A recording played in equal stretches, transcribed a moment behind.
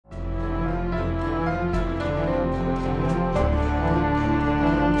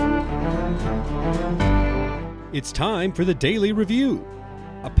It's time for the Daily Review,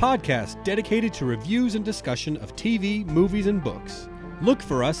 a podcast dedicated to reviews and discussion of TV, movies, and books. Look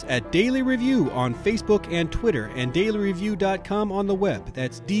for us at Daily Review on Facebook and Twitter, and dailyreview.com on the web.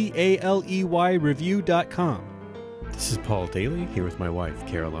 That's DALEY review.com. This is Paul Daly, here with my wife,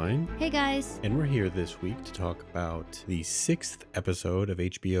 Caroline. Hey, guys. And we're here this week to talk about the 6th episode of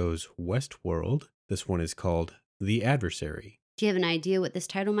HBO's Westworld. This one is called The Adversary. Do you have an idea what this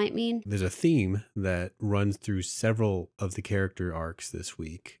title might mean? There's a theme that runs through several of the character arcs this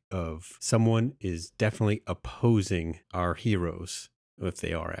week of someone is definitely opposing our heroes, if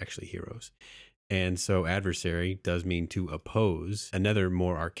they are actually heroes. And so adversary does mean to oppose. Another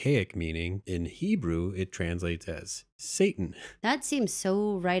more archaic meaning, in Hebrew, it translates as Satan. That seems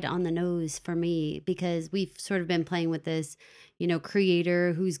so right on the nose for me, because we've sort of been playing with this,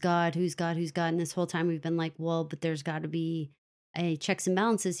 creator, who's God, who's God, who's God. And this whole time we've been like, well, but there's got to be a checks and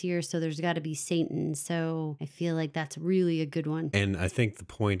balances here, so there's got to be Satan. So I feel like that's really a good one. And I think the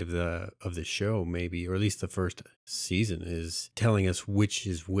point of the show, maybe, or at least the first season, is telling us which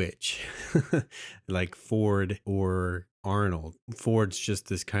is which, like Ford or Arnold. Ford's just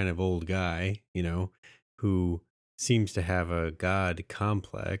this kind of old guy, who seems to have a God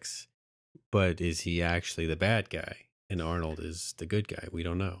complex, but is he actually the bad guy? And Arnold is the good guy. We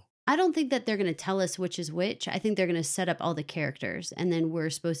don't know. I don't think that they're going to tell us which is which. I think they're going to set up all the characters, and then we're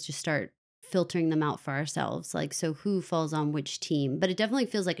supposed to start filtering them out for ourselves. Like, so who falls on which team? But it definitely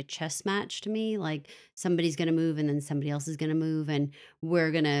feels like a chess match to me. Like somebody's going to move and then somebody else is going to move, and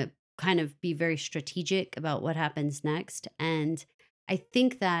we're going to kind of be very strategic about what happens next. And I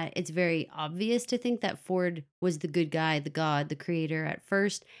think that it's very obvious to think that Ford was the good guy, the God, the creator at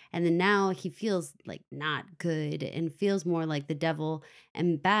first. And then now he feels like not good and feels more like the devil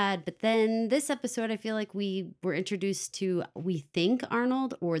and bad. But then this episode, I feel like we were introduced to, we think,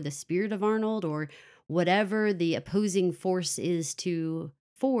 Arnold, or the spirit of Arnold, or whatever the opposing force is to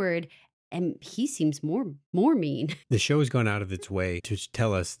Ford. And he seems more mean. The show has gone out of its way to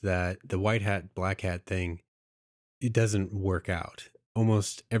tell us that the white hat, black hat thing, it doesn't work out.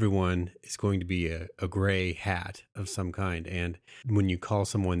 Almost everyone is going to be a gray hat of some kind. And when you call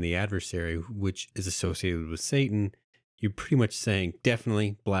someone the adversary, which is associated with Satan, you're pretty much saying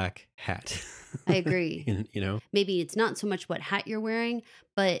definitely black hat. I agree. Maybe it's not so much what hat you're wearing,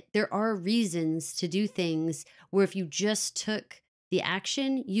 but there are reasons to do things where if you just took the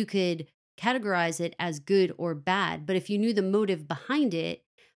action, you could categorize it as good or bad. But if you knew the motive behind it,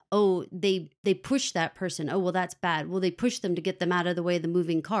 oh, they push that person. Oh, well, that's bad. Well, they push them to get them out of the way of the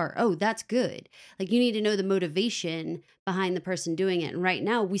moving car. Oh, that's good. Like, you need to know the motivation behind the person doing it. And right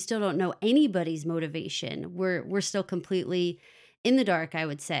now, we still don't know anybody's motivation. We're still completely in the dark, I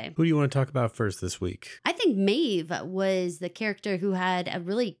would say. Who do you want to talk about first this week? I think Maeve was the character who had a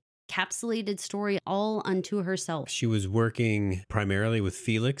really encapsulated story all unto herself. She was working primarily with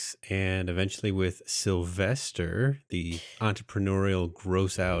Felix and eventually with Sylvester, the entrepreneurial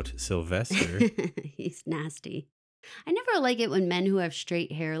gross out Sylvester. He's nasty. I never like it when men who have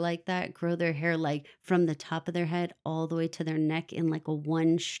straight hair like that grow their hair like from the top of their head all the way to their neck in like a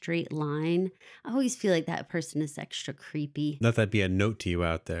one straight line. I always feel like that person is extra creepy. Let that be a note to you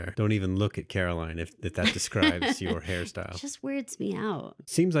out there. Don't even look at Caroline if that describes your hairstyle. It just weirds me out.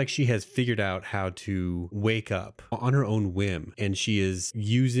 Seems like she has figured out how to wake up on her own whim, and she is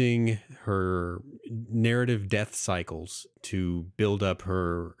using her narrative death cycles to build up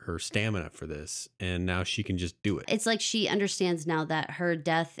her stamina for this, and now she can just do it. It's like she understands now that her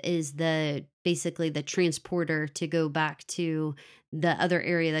death is basically the transporter to go back to the other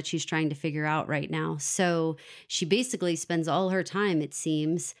area that she's trying to figure out right now. So she basically spends all her time, it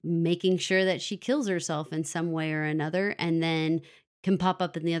seems, making sure that she kills herself in some way or another, and then can pop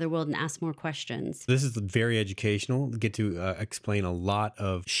up in the other world and ask more questions. This is very educational. We get to explain a lot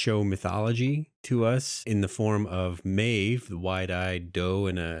of show mythology to us in the form of Maeve, the wide-eyed doe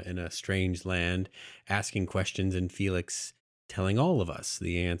in a strange land, asking questions, and Felix telling all of us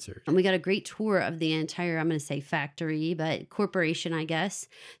the answer. And we got a great tour of the entire, I'm going to say factory, but corporation, I guess.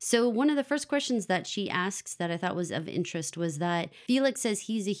 So one of the first questions that she asks that I thought was of interest was that Felix says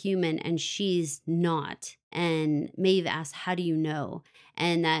he's a human and she's not. And Maeve asks, how do you know?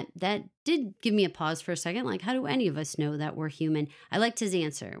 And that did give me a pause for a second. Like, how do any of us know that we're human? I liked his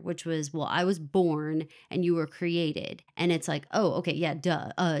answer, which was, well, I was born and you were created. And it's like, oh, okay, yeah,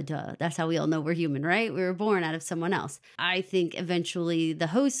 duh. That's how we all know we're human, right? We were born out of someone else. I think eventually the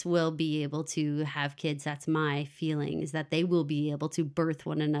hosts will be able to have kids. That's my feeling, is that they will be able to birth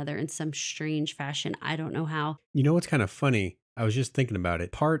one another in some strange fashion. I don't know how. You know what's kind of funny? I was just thinking about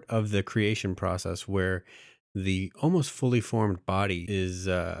it. Part of the creation process where the almost fully formed body is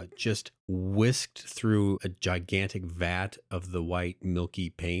just whisked through a gigantic vat of the white milky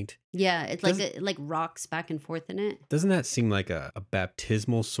paint. Yeah, it's like it like rocks back and forth in it. Doesn't that seem like a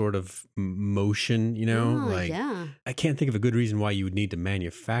baptismal sort of motion, you know? Oh, like, yeah. I can't think of a good reason why you would need to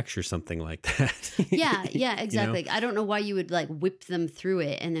manufacture something like that. Yeah, exactly. You know? I don't know why you would like whip them through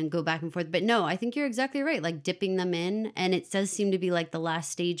it and then go back and forth. But no, I think you're exactly right. Like dipping them in. And it does seem to be like the last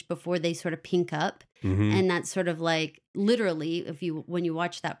stage before they sort of pink up. Mhm. And that's sort of like literally, when you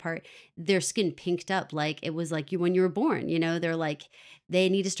watch that part, their skin pinked up like it was like when you were born. You know, they're like, they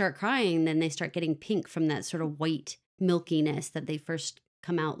need to start crying. Then they start getting pink from that sort of white milkiness that they first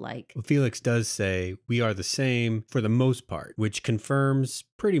come out like. Well, Felix does say, we are the same for the most part, which confirms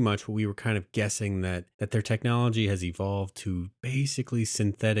pretty much what we were kind of guessing, that their technology has evolved to basically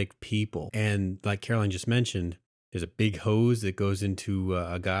synthetic people. And like Caroline just mentioned, there's a big hose that goes into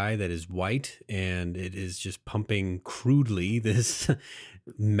a guy that is white, and it is just pumping crudely this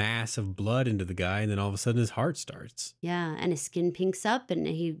mass of blood into the guy. And then all of a sudden his heart starts. Yeah, and his skin pinks up and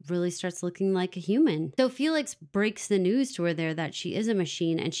he really starts looking like a human. So Felix breaks the news to her there that she is a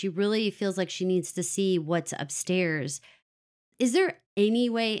machine, and she really feels like she needs to see what's upstairs. Is there any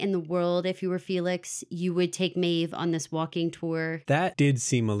way in the world, if you were Felix, you would take Maeve on this walking tour? That did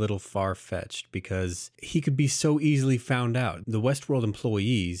seem a little far-fetched because he could be so easily found out. The Westworld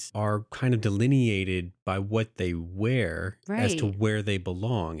employees are kind of delineated by what they wear as to Right. where they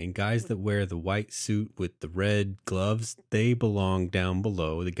belong. And guys that wear the white suit with the red gloves, they belong down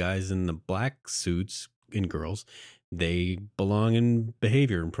below. The guys in the black suits, and girls, they belong in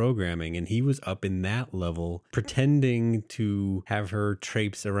behavior and programming. And he was up in that level, pretending to have her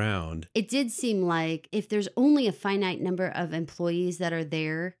traipse around. It did seem like if there's only a finite number of employees that are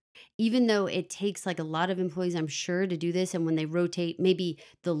there, even though it takes like a lot of employees, I'm sure, to do this, and when they rotate, maybe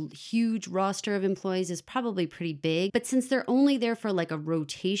the huge roster of employees is probably pretty big. But since they're only there for like a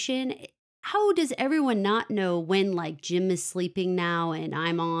rotation, how does everyone not know when like Jim is sleeping now and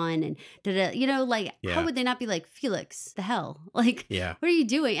I'm on and you know, like Yeah. how would they not be like, Felix, the hell? Like, Yeah. what are you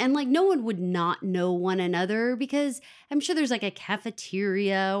doing? And like no one would not know one another because I'm sure there's like a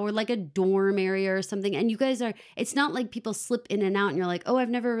cafeteria or like a dorm area or something. And you guys are, it's not like people slip in and out and you're like, oh, I've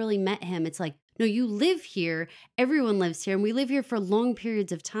never really met him. It's like, no, you live here. Everyone lives here. And we live here for long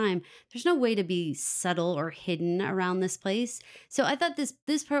periods of time. There's no way to be subtle or hidden around this place. So I thought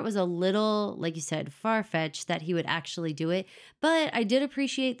this part was a little, like you said, far-fetched that he would actually do it. But I did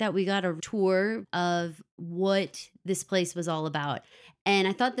appreciate that we got a tour of what this place was all about. And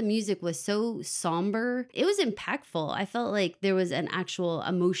I thought the music was so somber. It was impactful. I felt like there was an actual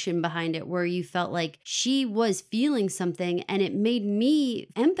emotion behind it where you felt like she was feeling something, and it made me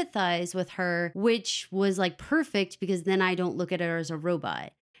empathize with her, which was like perfect because then I don't look at her as a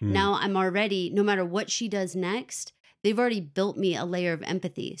robot. Now I'm already, no matter what she does next, they've already built me a layer of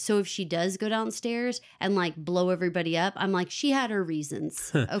empathy. So if she does go downstairs and like blow everybody up, I'm like, she had her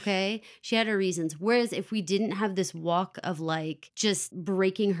reasons. Okay. She had her reasons. Whereas if we didn't have this walk of like just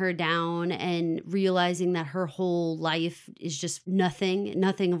breaking her down and realizing that her whole life is just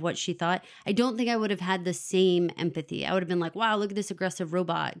nothing of what she thought, I don't think I would have had the same empathy. I would have been like, wow, look at this aggressive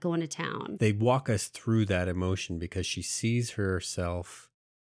robot going to town. They walk us through that emotion because she sees herself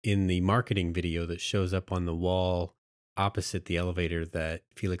in the marketing video that shows up on the wall opposite the elevator that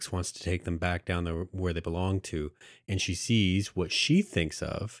Felix wants to take them back down where they belong to. And she sees what she thinks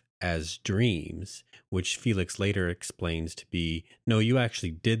of as dreams, which Felix later explains to be, no, you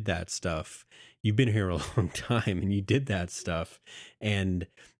actually did that stuff. You've been here a long time and you did that stuff. And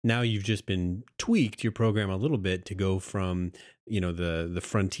now you've just been tweaked your program a little bit to go from, you know, the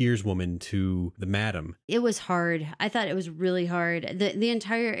frontiers woman to the madam. It was hard. I thought it was really hard. The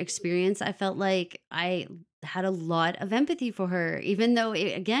entire experience, I felt like I had a lot of empathy for her, even though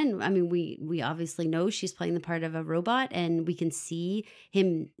again, I mean, we obviously know she's playing the part of a robot, and we can see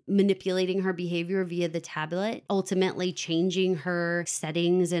him manipulating her behavior via the tablet, ultimately changing her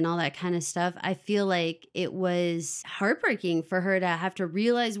settings and all that kind of stuff. I feel like it was heartbreaking for her to have to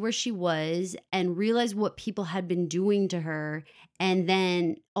realize where she was and realize what people had been doing to her. And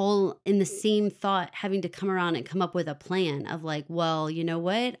then all in the same thought, having to come around and come up with a plan of like, well, you know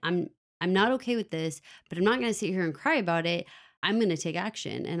what? I'm not okay with this, but I'm not going to sit here and cry about it. I'm going to take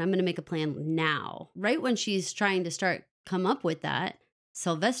action and I'm going to make a plan now. Right when she's trying to come up with that,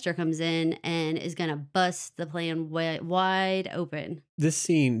 Sylvester comes in and is going to bust the plan wide open. This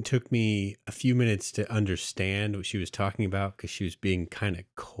scene took me a few minutes to understand what she was talking about because she was being kind of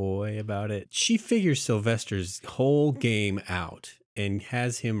coy about it. She figures Sylvester's whole game out. and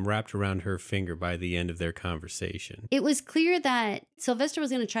has him wrapped around her finger by the end of their conversation. It was clear that Sylvester was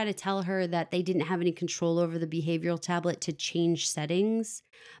going to try to tell her that they didn't have any control over the behavioral tablet to change settings,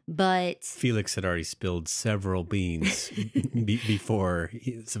 but Felix had already spilled several beans before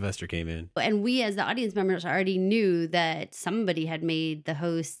Sylvester came in. And we as the audience members already knew that somebody had made the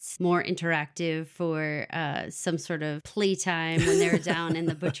hosts more interactive for some sort of playtime when they were down in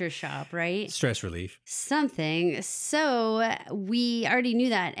the butcher shop, right? Stress relief. Something. So we already knew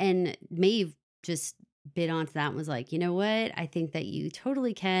that. And Maeve just bit onto that and was like, you know what? I think that you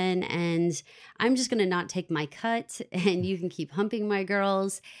totally can. And I'm just going to not take my cut and you can keep humping my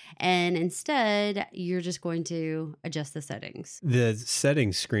girls. And instead, you're just going to adjust the settings. The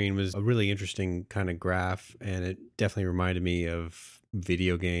settings screen was a really interesting kind of graph. And it definitely reminded me of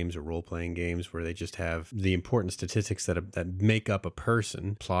video games or role-playing games where they just have the important statistics that make up a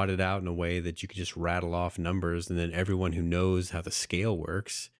person plotted out in a way that you could just rattle off numbers, and then everyone who knows how the scale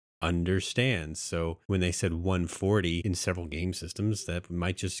works understands. So when they said 140 in several game systems, that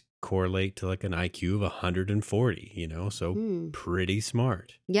might just correlate to like an IQ of 140, you know, so pretty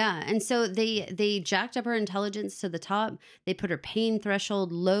smart. Yeah. And so they jacked up her intelligence to the top. They put her pain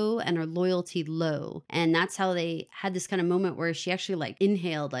threshold low and her loyalty low. And that's how they had this kind of moment where she actually like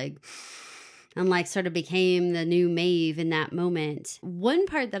inhaled, like, and like sort of became the new Maeve in that moment. One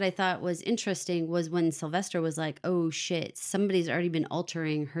part that I thought was interesting was when Sylvester was like, oh shit, somebody's already been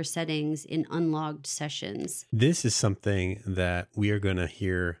altering her settings in unlogged sessions. This is something that we are going to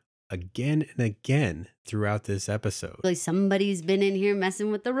hear again and again throughout this episode. Like somebody's been in here messing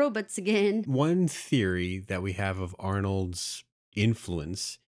with the robots again. One theory that we have of Arnold's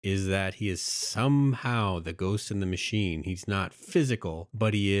influence is that he is somehow the ghost in the machine. He's not physical,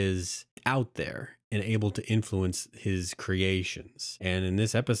 but he is out there and able to influence his creations. And in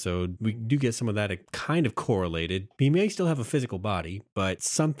this episode, we do get some of that kind of correlated. He may still have a physical body, but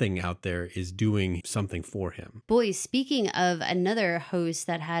something out there is doing something for him. Boy, speaking of another host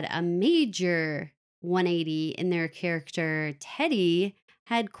that had a major 180 in their character, Teddy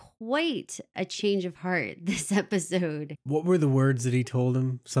had quite a change of heart this episode. What were the words that he told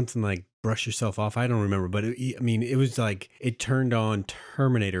him? Something like, brush yourself off. I don't remember, but it was like it turned on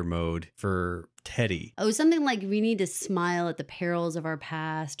Terminator mode for Teddy. Oh, something like we need to smile at the perils of our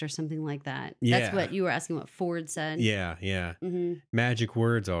past or something like that. Yeah. That's what you were asking what Ford said. Yeah. Mm-hmm. Magic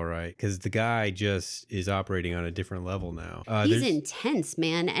words, all right. Because the guy just is operating on a different level now. He's intense,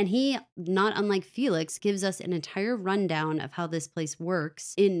 man. And he, not unlike Felix, gives us an entire rundown of how this place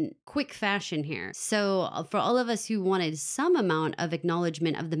works in quick fashion here. So for all of us who wanted some amount of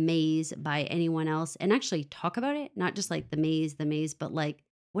acknowledgement of the maze by anyone else and actually talk about it, not just like the maze, but like,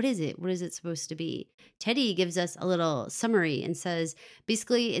 what is it? What is it supposed to be? Teddy gives us a little summary and says,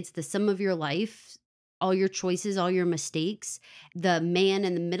 basically, it's the sum of your life, all your choices, all your mistakes. The man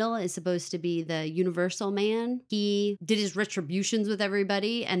in the middle is supposed to be the universal man. He did his retributions with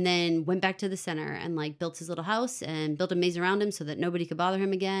everybody and then went back to the center and like built his little house and built a maze around him so that nobody could bother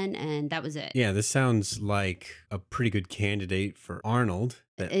him again. And that was it. Yeah, this sounds like a pretty good candidate for Arnold.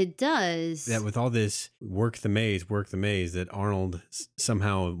 It does. That with all this work the maze, that Arnold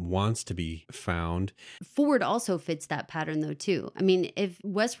somehow wants to be found. Ford also fits that pattern though too. I mean, if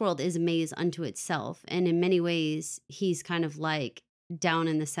Westworld is a maze unto itself, and in many ways he's kind of like down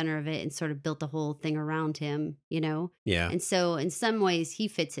in the center of it and sort of built the whole thing around him, you know? Yeah. And so in some ways he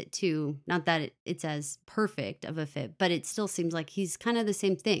fits it too. Not that it's as perfect of a fit, but it still seems like he's kind of the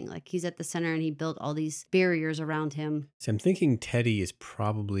same thing. Like he's at the center and he built all these barriers around him. So I'm thinking Teddy is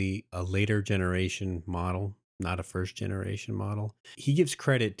probably a later generation model, not a first generation model. He gives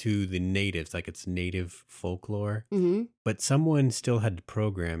credit to the natives, like it's native folklore, but someone still had to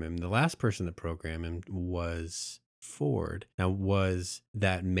program him. The last person to program him was Ford. Now, was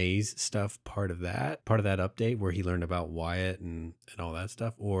that maze stuff part of that update where he learned about Wyatt and all that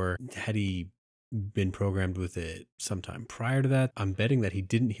stuff? Or had he been programmed with it sometime prior to that? I'm betting that he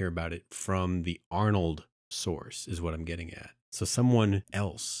didn't hear about it from the Arnold source is what I'm getting at. So someone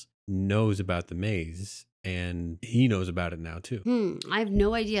else knows about the maze and he knows about it now too. I have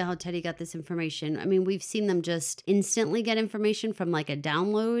no idea how Teddy got this information. I mean, we've seen them just instantly get information from like a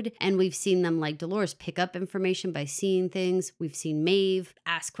download, and we've seen them like Dolores pick up information by seeing things. We've seen Maeve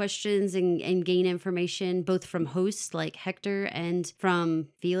ask questions and gain information, both from hosts like Hector and from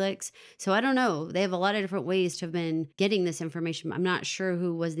Felix. So I don't know. They have a lot of different ways to have been getting this information. I'm not sure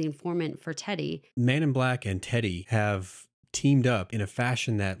who was the informant for Teddy. Man in Black and Teddy have teamed up in a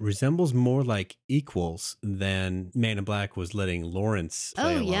fashion that resembles more like equals than Man in Black was letting Lawrence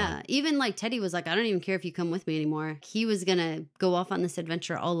play along. Yeah. Even like Teddy was like, I don't even care if you come with me anymore. He was going to go off on this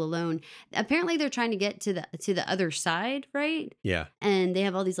adventure all alone. Apparently they're trying to get to the other side, right? Yeah. And they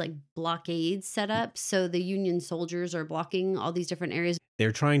have all these like blockades set up. So the Union soldiers are blocking all these different areas.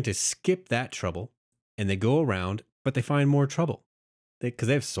 They're trying to skip that trouble and they go around, but they find more trouble. Because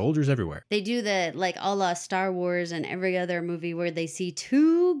they have soldiers everywhere. They do the, like, a la Star Wars and every other movie where they see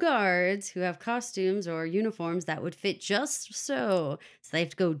two guards who have costumes or uniforms that would fit just so. So they have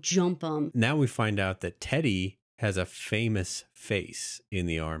to go jump them. Now we find out that Teddy has a famous face in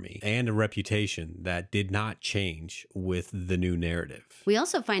the Army and a reputation that did not change with the new narrative. We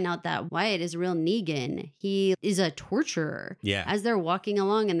also find out that Wyatt is a real Negan. He is a torturer. Yeah. As they're walking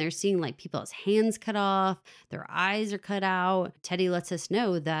along and they're seeing like people's hands cut off, their eyes are cut out, Teddy lets us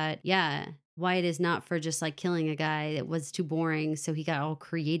know that, yeah, Wyatt is not for just like killing a guy that was too boring. So he got all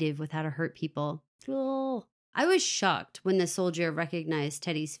creative with how to hurt people. Oh. I was shocked when the soldier recognized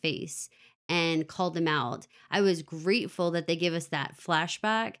Teddy's face and called him out. I was grateful that they gave us that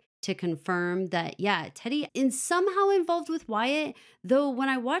flashback to confirm that, yeah, Teddy is somehow involved with Wyatt. Though when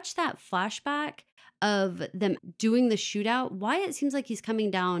I watched that flashback of them doing the shootout, Wyatt seems like he's coming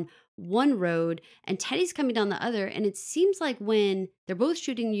down one road and Teddy's coming down the other. And it seems like when they're both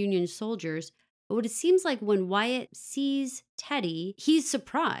shooting Union soldiers, but what it seems like when Wyatt sees Teddy, he's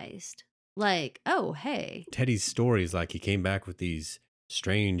surprised. Like, oh, hey. Teddy's story is like he came back with these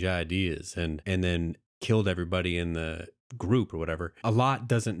strange ideas and then killed everybody in the group or whatever. A lot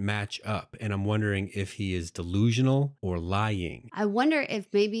doesn't match up, and I'm wondering if he is delusional or lying. I wonder if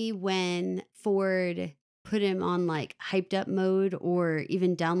maybe when Ford put him on like hyped up mode or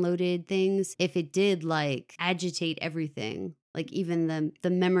even downloaded things, if it did like agitate everything, like even the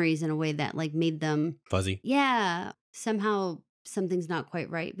memories in a way that like made them fuzzy. Yeah, somehow something's not quite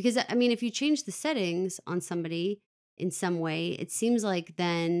right. Because I mean, if you change the settings on somebody in some way, it seems like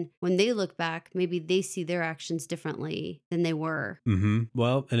then when they look back, maybe they see their actions differently than they were. Mm-hmm.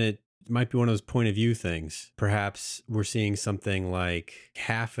 Well, and it might be one of those point of view things. Perhaps we're seeing something like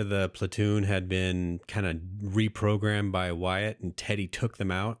half of the platoon had been kind of reprogrammed by Wyatt and Teddy took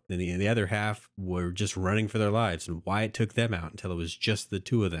them out. And the other half were just running for their lives and Wyatt took them out until it was just the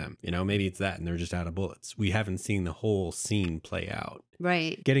two of them. You know, maybe it's that and they're just out of bullets. We haven't seen the whole scene play out.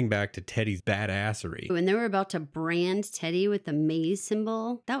 Right. Getting back to Teddy's badassery. When they were about to brand Teddy with the maze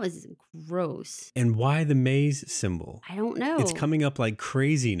symbol, that was gross. And why the maze symbol? I don't know. It's coming up like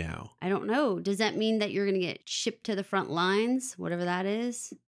crazy now. I don't know. Does that mean that you're going to get shipped to the front lines, whatever that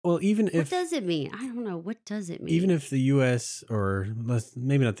is? Well, even if... What does it mean? I don't know. What does it mean? Even if the U.S., or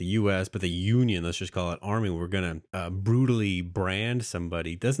maybe not the U.S., but the Union, let's just call it Army, we're going to brutally brand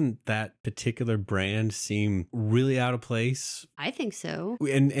somebody, doesn't that particular brand seem really out of place? I think so.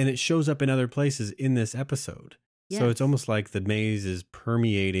 And it shows up in other places in this episode. Yes. So it's almost like the maze is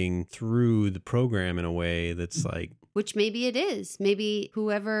permeating through the program in a way that's like... Which maybe it is. Maybe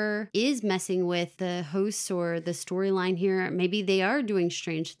whoever is messing with the hosts or the storyline here, maybe they are doing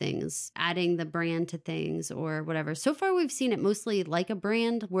strange things, adding the brand to things or whatever. So far, we've seen it mostly like a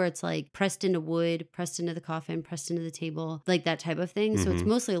brand where it's like pressed into wood, pressed into the coffin, pressed into the table, like that type of thing. So it's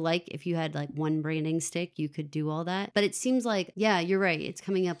mostly like if you had like one branding stick, you could do all that. But it seems like, yeah, you're right. It's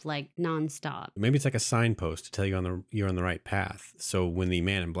coming up like nonstop. Maybe it's like a signpost to tell you you're on the right path. So when the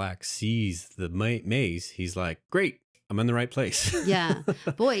Man in Black sees the maze, he's like, great. I'm in the right place. Yeah.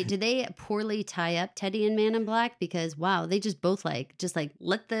 Boy, did they poorly tie up Teddy and Man in Black? Because, wow, they just both just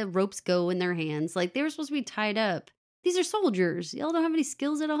let the ropes go in their hands. Like they were supposed to be tied up. These are soldiers. Y'all don't have any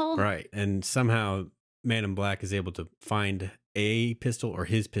skills at all. Right. And somehow Man in Black is able to find a pistol or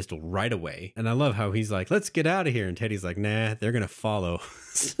his pistol right away. And I love how he's like, let's get out of here. And Teddy's like, nah, they're going to follow.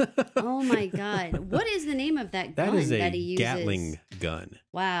 Oh my God. What is the name of that gun that is a that he uses? Gatling gun.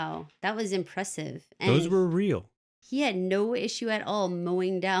 Wow. That was impressive. And those were real. He had no issue at all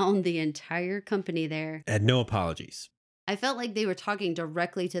mowing down the entire company there. Had no apologies. I felt like they were talking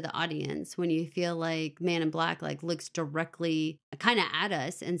directly to the audience when you feel like Man in Black looks directly kind of at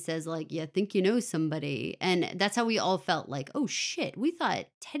us and says like, yeah, think you know somebody. And that's how we all felt like, oh shit, we thought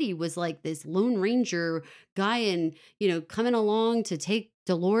Teddy was like this Lone Ranger guy and, coming along to take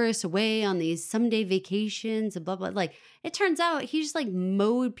Dolores away on these someday vacations and blah, blah. Like it turns out he just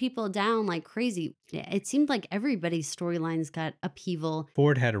mowed people down like crazy. It seemed like everybody's storylines got upheaval.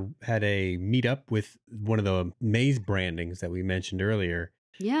 Ford had a meet up with one of the maze brandings that we mentioned earlier.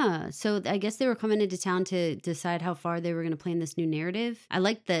 Yeah. So I guess they were coming into town to decide how far they were going to play in this new narrative. I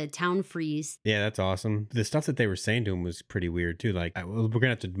like the town freeze. Yeah, that's awesome. The stuff that they were saying to him was pretty weird too. Like, we're going to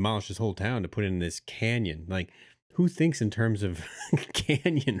have to demolish this whole town to put in this canyon. Like, Who thinks in terms of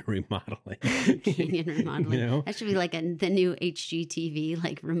canyon remodeling? Canyon remodeling. You know? That should be like the new HGTV,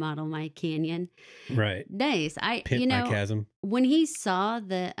 like remodel my canyon. Right. Nice. Pimp my chasm. When he saw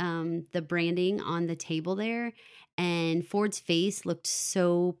the branding on the table there, and Ford's face looked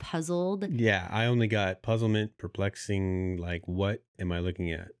so puzzled. Yeah, I only got puzzlement, perplexing, like, what am I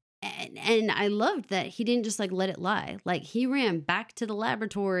looking at? And I loved that he didn't just like let it lie. Like he ran back to the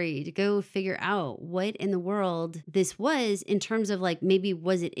laboratory to go figure out what in the world this was in terms of like maybe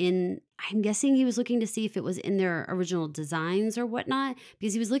was it in, I'm guessing he was looking to see if it was in their original designs or whatnot,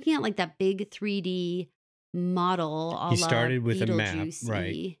 because he was looking at like that big 3D model. He started with a map, Beetlejuice-y.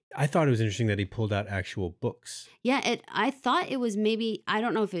 right? I thought it was interesting that he pulled out actual books. Yeah, I thought it was maybe, I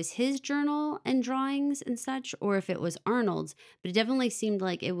don't know if it was his journal and drawings and such, or if it was Arnold's, but it definitely seemed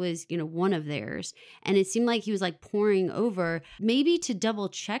like it was, one of theirs. And it seemed like he was like poring over, maybe to double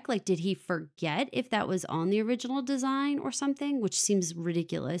check, like, did he forget if that was on the original design or something, which seems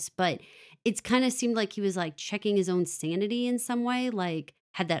ridiculous, but it's kind of seemed like he was like checking his own sanity in some way. Like,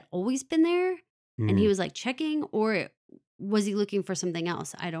 had that always been there? And he was like checking, or was he looking for something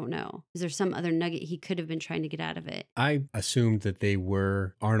else? I don't know. Is there some other nugget he could have been trying to get out of it? I assumed that they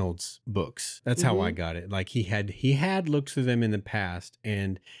were Arnold's books. That's how I got it. Like he had looked through them in the past,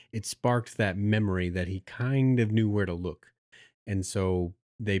 and it sparked that memory that he kind of knew where to look. And so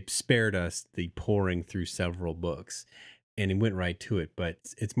they spared us the pouring through several books, and he went right to it. But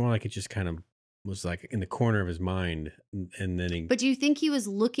it's more like it just kind of was like in the corner of his mind, and then But do you think he was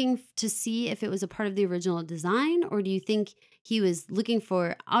looking to see if it was a part of the original design, or do you think he was looking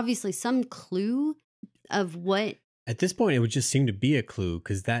for obviously some clue of what? At this point, it would just seem to be a clue,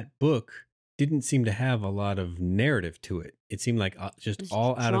 because that book didn't seem to have a lot of narrative to it. It seemed like just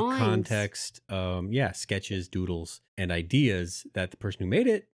all out of context. Sketches, doodles, and ideas that the person who made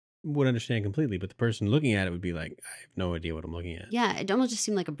it would understand completely, but the person looking at it would be like, I have no idea what I'm looking at. Yeah, it almost just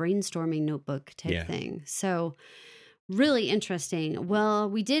seemed like a brainstorming notebook type thing. So really interesting. Well,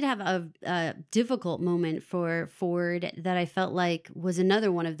 we did have a difficult moment for Ford that I felt like was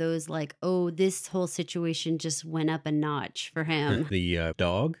another one of those like, oh, this whole situation just went up a notch for him. The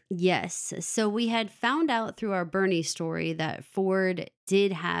dog? Yes. So we had found out through our Bernie story that Ford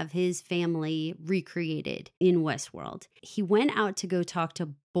did have his family recreated in Westworld. He went out to go talk to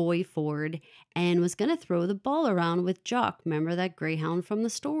Boy Ford and was going to throw the ball around with Jock. Remember that greyhound from the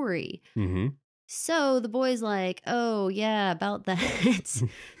story? Mm-hmm. So the boy's like, oh, yeah, about that.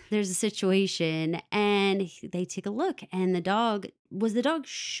 There's a situation. And they take a look. And was the dog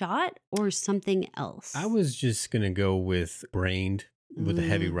shot or something else? I was just going to go with brained with a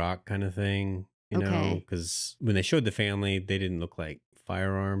heavy rock kind of thing, know, because when they showed the family, they didn't look like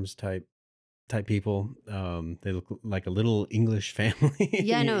firearms type people. They look like a little English family.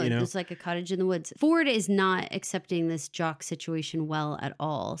 Yeah, no, it's like a cottage in the woods. Ford is not accepting this Jock situation well at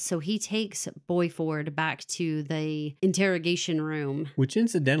all. So he takes Boy Ford back to the interrogation room. Which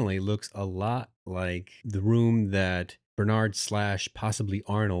incidentally looks a lot like the room that Bernard / possibly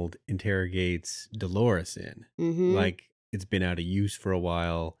Arnold interrogates Dolores in. Mm-hmm. Like it's been out of use for a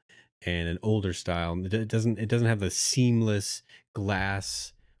while and an older style. It doesn't have the seamless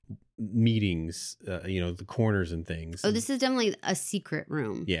glass meetings, the corners and things. Oh, this is definitely a secret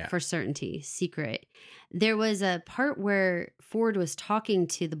room. Yeah. For certainty. Secret. There was a part where Ford was talking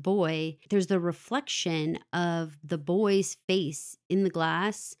to the boy. There's the reflection of the boy's face in the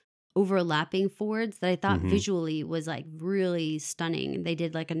glass overlapping Ford's that I thought visually was like really stunning. They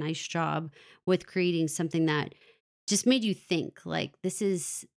did like a nice job with creating something that just made you think like this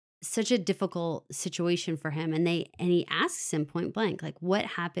is such a difficult situation for him. And he asks him point blank, like, what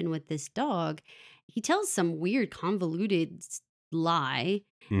happened with this dog? He tells some weird convoluted lie.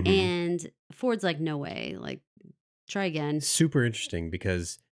 And Ford's like, no way, like, try again. Super interesting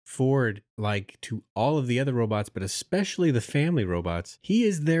because Ford, like to all of the other robots, but especially the family robots, he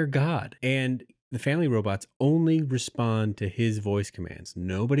is their god. And the family robots only respond to his voice commands,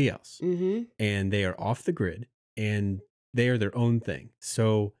 nobody else. And they are off the grid and they are their own thing.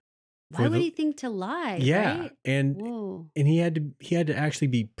 So why would he think to lie? Yeah, right? and he had to actually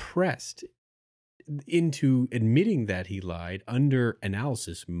be pressed into admitting that he lied under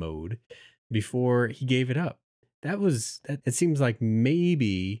analysis mode before he gave it up. It seems like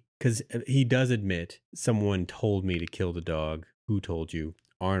maybe because he does admit someone told me to kill the dog. Who told you?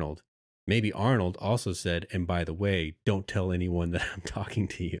 Arnold. Maybe Arnold also said, and by the way, don't tell anyone that I'm talking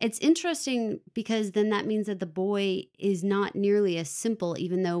to you. It's interesting because then that means that the boy is not nearly as simple,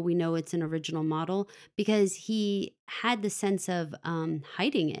 even though we know it's an original model, because he had the sense of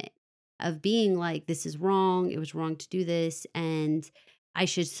hiding it, of being like, this is wrong. It was wrong to do this. And I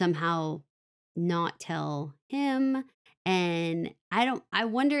should somehow not tell him. And I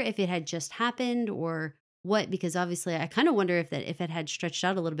wonder if it had just happened or what, because obviously I kind of wonder if it had stretched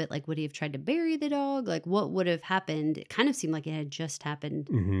out a little bit, like would he have tried to bury the dog? Like what would have happened? It kind of seemed like it had just happened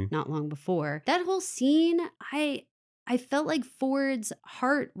not long before. That whole scene, I felt like Ford's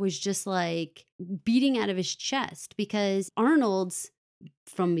heart was just like beating out of his chest because Arnold's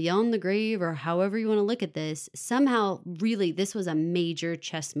from beyond the grave, or however you want to look at this, somehow really this was a major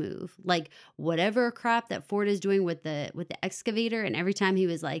chess move. Like whatever crap that Ford is doing with the excavator, and every time he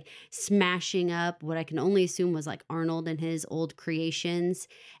was like smashing up what I can only assume was like Arnold and his old creations,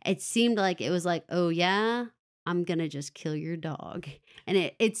 it seemed like it was like, oh yeah, I'm gonna just kill your dog.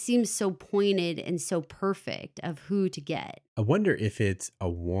 And it seems so pointed and so perfect of who to get. I wonder if it's a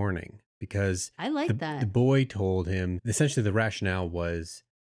warning. Because I like that. The boy told him, essentially the rationale was,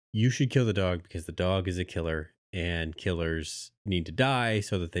 you should kill the dog because the dog is a killer and killers need to die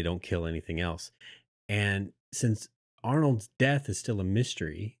so that they don't kill anything else. And since Arnold's death is still a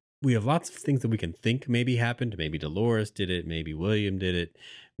mystery, we have lots of things that we can think maybe happened. Maybe Dolores did it. Maybe William did it.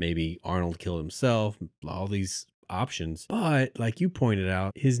 Maybe Arnold killed himself. All these options. But like you pointed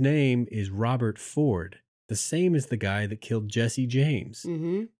out, his name is Robert Ford. The same as the guy that killed Jesse James.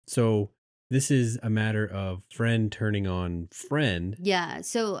 Mm-hmm. So this is a matter of friend turning on friend. Yeah.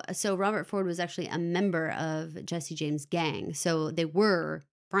 So Robert Ford was actually a member of Jesse James' gang. So they were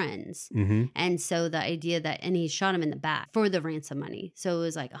friends. Mm-hmm. And so the idea and he shot him in the back for the ransom money. So it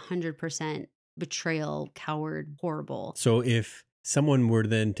was like 100% betrayal, coward, horrible. So if someone were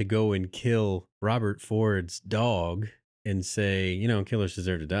then to go and kill Robert Ford's dog and say, killers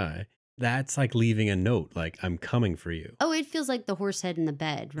deserve to die, that's like leaving a note, like, I'm coming for you. Oh, it feels like the horse head in the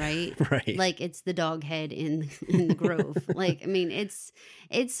bed, right? Right. Like it's the dog head in the grove. Like, I mean,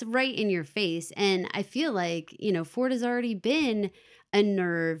 it's right in your face. And I feel like, Ford has already been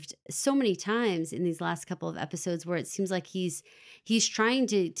unnerved so many times in these last couple of episodes where it seems like he's trying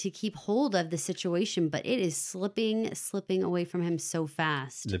to keep hold of the situation, but it is slipping away from him so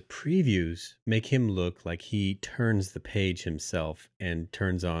fast. The previews make him look like he turns the page himself and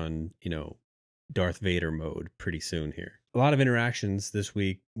turns on, Darth Vader mode pretty soon here. A lot of interactions this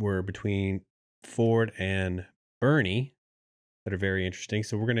week were between Ford and Bernie that are very interesting.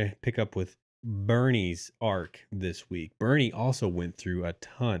 So we're going to pick up with Bernie's arc this week. Bernie also went through a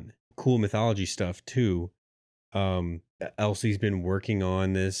ton cool mythology stuff too. Elsie's been working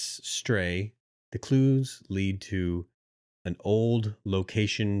on this stray. The clues lead to an old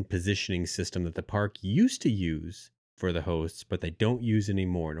location positioning system that the park used to use for the hosts, but they don't use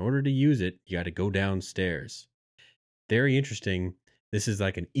anymore. In order to use it, you got to go downstairs. Very interesting. This is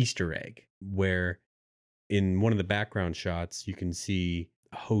like an Easter egg where in one of the background shots, you can see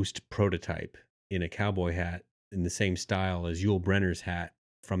a host prototype in a cowboy hat in the same style as Yul Brynner's hat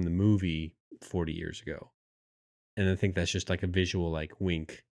from the movie 40 years ago. And I think that's just like a visual like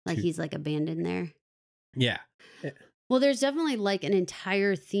wink. Like he's like abandoned there. Yeah. Well, there's definitely like an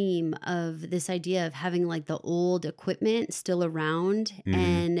entire theme of this idea of having like the old equipment still around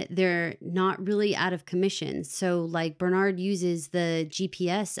and they're not really out of commission. So like Bernard uses the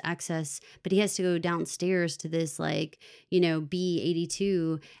GPS access, but he has to go downstairs to this like,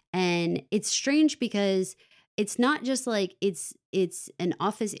 B82. And it's strange because it's not just like it's an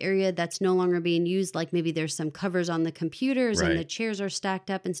office area that's no longer being used. Like maybe there's some covers on the computers and the chairs are stacked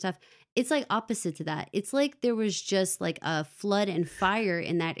up and stuff. It's like opposite to that. It's like there was just like a flood and fire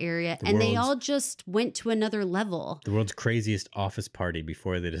in that area they all just went to another level. The world's craziest office party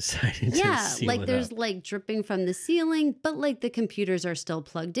before they decided to seal like it there's up. like dripping from the ceiling, but like the computers are still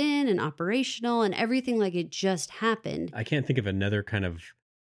plugged in and operational and everything like it just happened. I can't think of another kind of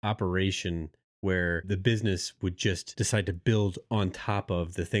operation where the business would just decide to build on top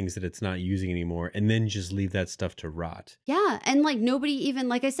of the things that it's not using anymore and then just leave that stuff to rot. Yeah. And like nobody even,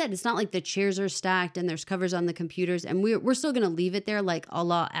 like I said, it's not like the chairs are stacked and there's covers on the computers and we're still going to leave it there like a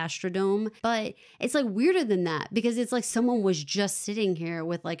la Astrodome. But it's like weirder than that because it's like someone was just sitting here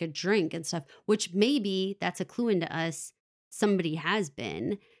with like a drink and stuff, which maybe that's a clue into us. Somebody has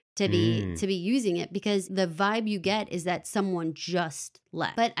been to be using it because the vibe you get is that someone just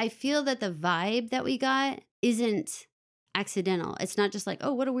left. But I feel that the vibe that we got isn't accidental. It's not just like,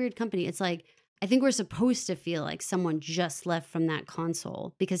 oh, what a weird company. It's like, I think we're supposed to feel like someone just left from that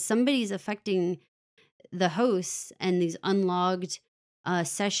console because somebody's affecting the hosts and these unlogged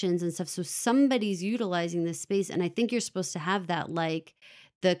sessions and stuff. So somebody's utilizing this space. And I think you're supposed to have that like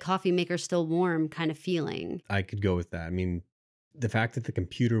the coffee maker still warm kind of feeling. I could go with that. I mean, the fact that the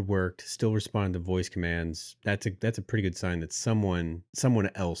computer worked, still responded to voice commands, that's a pretty good sign that someone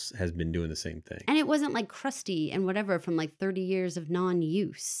else has been doing the same thing. And it wasn't like crusty and whatever from like 30 years of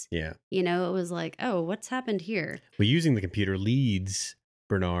non-use. Yeah. You know, it was like, oh, what's happened here? But using the computer leads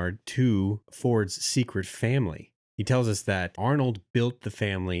Bernard to Ford's secret family. He tells us that Arnold built the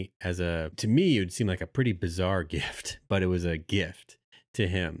family to me, it would seem like a pretty bizarre gift, but it was a gift to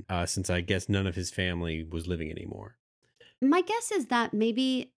him, since I guess none of his family was living anymore. My guess is that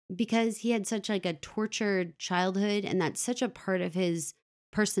maybe because he had such like a tortured childhood and that's such a part of his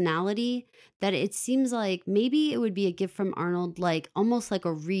personality that it seems like maybe it would be a gift from Arnold, like almost like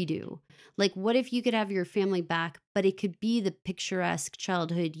a redo. Like, what if you could have your family back, but it could be the picturesque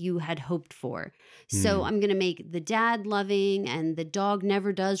childhood you had hoped for? So I'm going to make the dad loving and the dog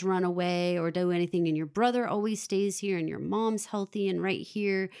never does run away or do anything. And your brother always stays here and your mom's healthy and right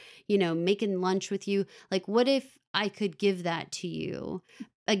here, you know, making lunch with you. Like, what if I could give that to you?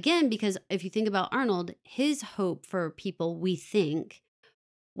 Again, because if you think about Arnold, his hope for people, we think,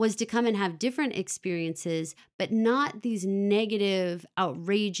 was to come and have different experiences, but not these negative,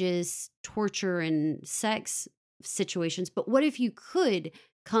 outrageous torture and sex situations. But what if you could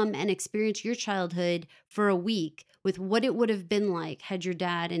come and experience your childhood for a week with what it would have been like had your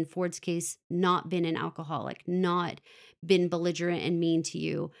dad, in Ford's case, not been an alcoholic, not been belligerent and mean to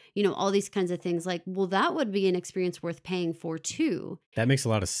you, you know, all these kinds of things. Like, well, that would be an experience worth paying for too. That makes a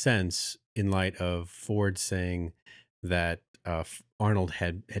lot of sense in light of Ford saying that Arnold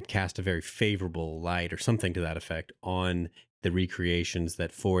had cast a very favorable light or something to that effect on the recreations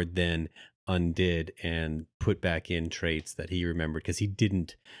that Ford then undid and put back in traits that he remembered, because he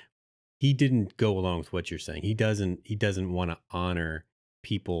didn't go along with what you're saying. He doesn't want to honor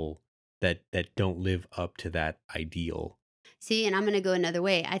people that don't live up to that ideal. See, and I'm going to go another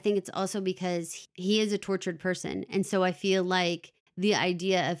way. I think it's also because he is a tortured person. And so I feel like the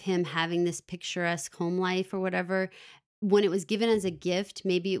idea of him having this picturesque home life or whatever, when it was given as a gift,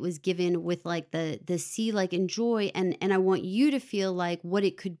 maybe it was given with like the see, like enjoy. And I want you to feel like what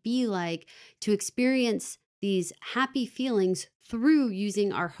it could be like to experience these happy feelings through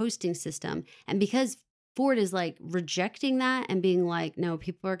using our hosting system. And because Ford is like rejecting that and being like, no,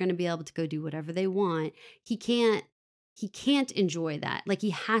 people are going to be able to go do whatever they want. He can't enjoy that. Like,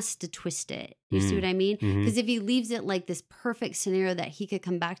 he has to twist it. You see what I mean? Because if he leaves it like this perfect scenario that he could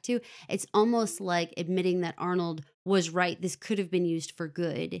come back to, it's almost like admitting that Arnold was right. This could have been used for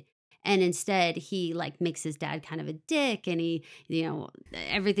good. And instead he like makes his dad kind of a dick and he, you know,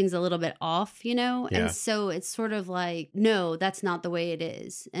 everything's a little bit off, you know? Yeah. And so it's sort of like, no, that's not the way it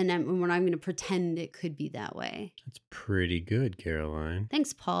is. And when I'm going to pretend it could be that way. That's pretty good, Caroline.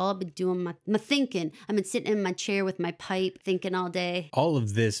 Thanks, Paul. I've been doing my thinking. I've been sitting in my chair with my pipe thinking all day. All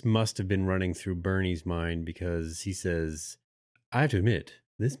of this must have been running through Bernie's mind because he says, I have to admit,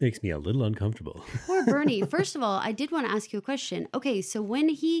 this makes me a little uncomfortable. Poor Bernie. First of all, I did want to ask you a question. Okay, so when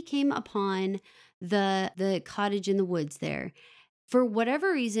he came upon the cottage in the woods there, for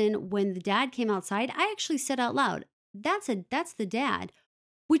whatever reason, when the dad came outside, I actually said out loud, that's the dad,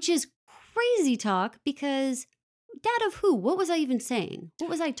 which is crazy talk because dad of who? What was I even saying? What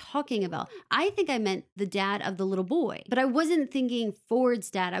was I talking about? I think I meant the dad of the little boy, but I wasn't thinking Ford's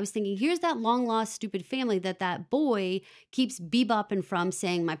dad. I was thinking, here's that long lost stupid family that boy keeps bebopping from,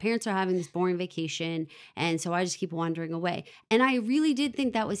 saying my parents are having this boring vacation. And so I just keep wandering away. And I really did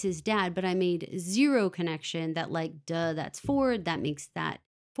think that was his dad, but I made zero connection that like, duh, that's Ford. That makes that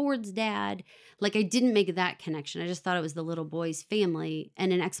Ford's dad. Like, I didn't make that connection. I just thought it was the little boy's family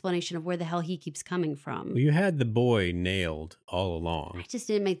and an explanation of where the hell he keeps coming from. Well, you had the boy nailed all along. I just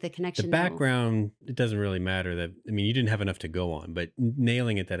didn't make the connection. The background, it doesn't really matter. That, I mean, you didn't have enough to go on, but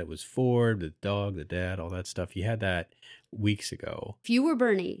nailing it that it was Ford, the dog, the dad, all that stuff, you had that weeks ago. If you were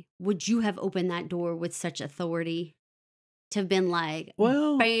Bernie, would you have opened that door with such authority? To have been like,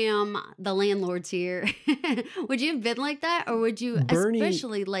 well, bam, the landlord's here. Would you have been like that? Or would you, Bernie,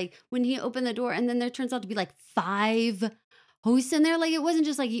 especially like when he opened the door and then there turns out to be like 5 hosts in there? Like, it wasn't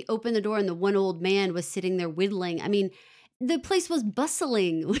just like he opened the door and the one old man was sitting there whittling. I mean, the place was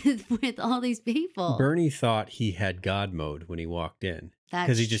bustling with all these people. Bernie thought he had God mode when he walked in.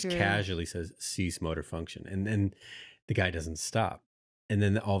 Because he just casually says, cease motor function. And then the guy doesn't stop. And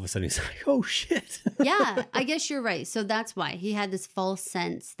then all of a sudden he's like, oh, shit. Yeah, I guess you're right. So that's why he had this false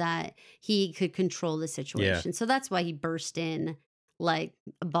sense that he could control the situation. Yeah. So that's why he burst in like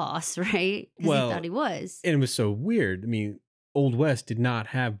a boss, right? Because he thought he was. And it was so weird. I mean, Old West did not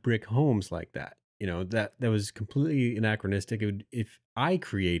have brick homes like that. You know, that was completely anachronistic. If I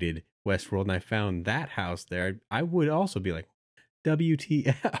created Westworld and I found that house there, I would also be like,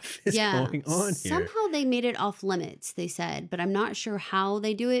 WTF is going on here? Somehow they made it off limits, they said, but I'm not sure how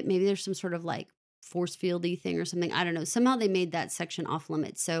they do it. Maybe there's some sort of like force fieldy thing or something. I don't know. Somehow they made that section off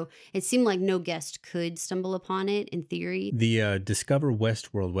limits. So it seemed like no guest could stumble upon it in theory. The Discover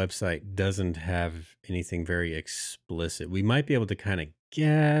Westworld website doesn't have anything very explicit. We might be able to kind of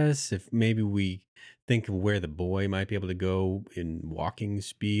guess if maybe we think of where the boy might be able to go in walking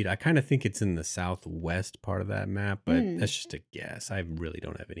speed. I kind of think it's in the southwest part of that map, but that's just a guess. I really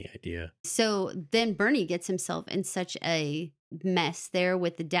don't have any idea. So then Bernie gets himself in such a mess there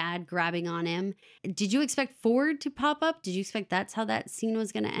with the dad grabbing on him. Did you expect Ford to pop up? Did you expect that's how that scene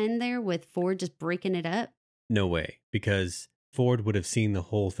was going to end there, with Ford just breaking it up? No way, because Ford would have seen the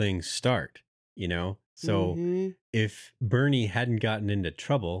whole thing start, you know? So if Bernie hadn't gotten into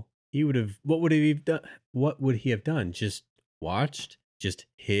trouble, he would have, what would he have done? Just watched, just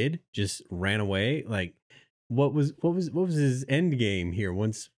hid, just ran away? Like, what was his end game here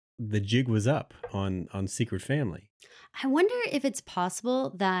once the jig was up on Secret Family? I wonder if it's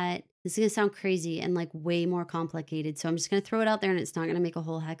possible that this is going to sound crazy and like way more complicated. So I'm just going to throw it out there and it's not going to make a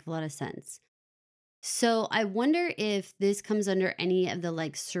whole heck of a lot of sense. So I wonder if this comes under any of the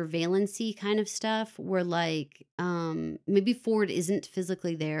like surveillance-y kind of stuff where like maybe Ford isn't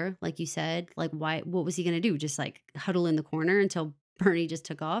physically there, like you said. Like what was he going to do? Just like huddle in the corner until Bernie just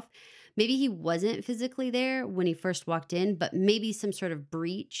took off? Maybe he wasn't physically there when he first walked in, but maybe some sort of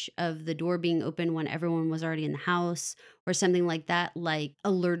breach of the door being open when everyone was already in the house or something like that, like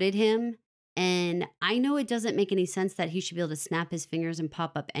alerted him. And I know it doesn't make any sense that he should be able to snap his fingers and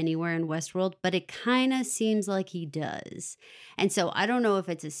pop up anywhere in Westworld, but it kind of seems like he does. And so I don't know if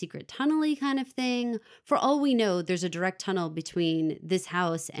it's a secret tunnel-y kind of thing. For all we know, there's a direct tunnel between this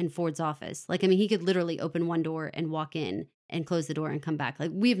house and Ford's office. Like, I mean, he could literally open one door and walk in and close the door and come back.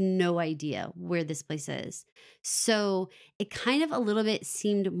 Like, we have no idea where this place is. So it kind of a little bit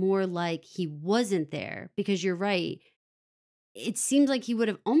seemed more like he wasn't there, because you're right. It seems like he would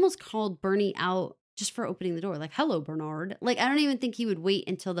have almost called Bernie out just for opening the door. Like, hello, Bernard. Like, I don't even think he would wait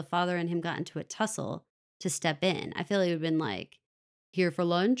until the father and him got into a tussle to step in. I feel like he would have been like, here for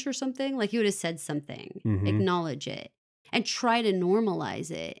lunch or something. Like, he would have said something, acknowledge it, and try to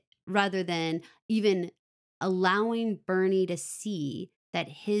normalize it rather than even allowing Bernie to see that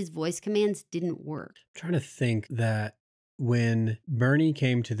his voice commands didn't work. I'm trying to think that when Bernie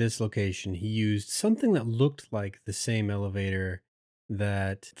came to this location, he used something that looked like the same elevator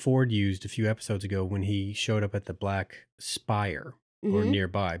that Ford used a few episodes ago when he showed up at the Black Spire or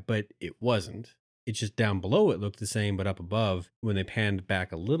nearby, but it wasn't. It's just down below it looked the same, but up above, when they panned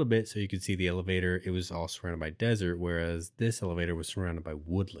back a little bit so you could see the elevator, it was all surrounded by desert, whereas this elevator was surrounded by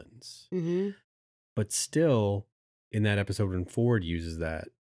woodlands. But still, in that episode when Ford uses that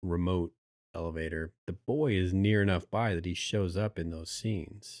remote elevator, the boy is near enough by that he shows up in those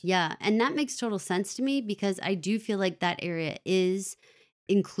scenes. Yeah, and that makes total sense to me, because I do feel like that area is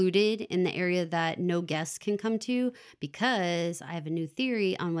included in the area that no guests can come to, because I have a new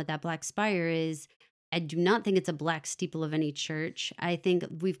theory on what that Black Spire is. I do not think it's a black steeple of any church. I think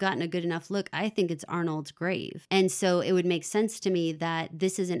we've gotten a good enough look. I think it's Arnold's grave. And so it would make sense to me that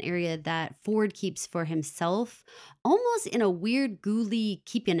this is an area that Ford keeps for himself, almost in a weird, ghouly,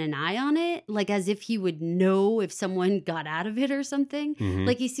 keeping an eye on it, like as if he would know if someone got out of it or something.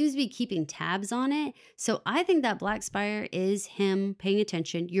 Like he seems to be keeping tabs on it. So I think that Black Spire is him paying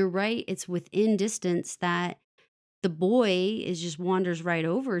attention. You're right. It's within distance that the boy is just wanders right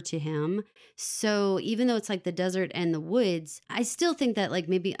over to him. So even though it's like the desert and the woods, I still think that like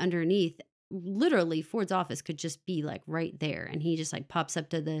maybe underneath, literally Ford's office could just be like right there. And he just like pops up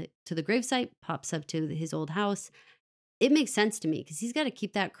to the gravesite, pops up to his old house. It makes sense to me because he's got to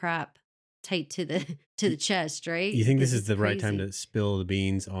keep that crap tight to the chest, right? You think this is the right time to spill the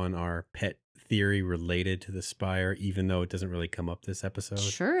beans on our pet theory related to the Spire, even though it doesn't really come up this episode?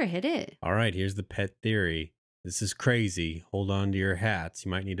 Sure, hit it. All right, here's the pet theory. This is crazy. Hold on to your hats.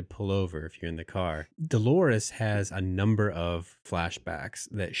 You might need to pull over if you're in the car. Dolores has a number of flashbacks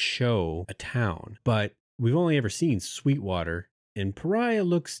that show a town, but we've only ever seen Sweetwater, and Pariah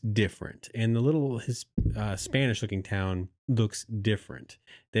looks different. And the little Spanish-looking town looks different.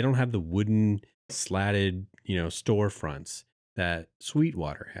 They don't have the wooden slatted, storefronts that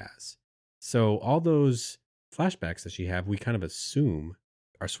Sweetwater has. So all those flashbacks that she have, we kind of assume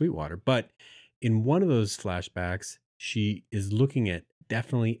are Sweetwater, but in one of those flashbacks, she is looking at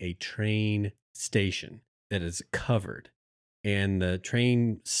definitely a train station that is covered. And the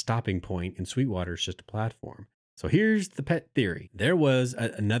train stopping point in Sweetwater is just a platform. So here's the pet theory. There was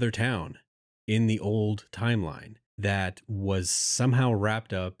another town in the old timeline that was somehow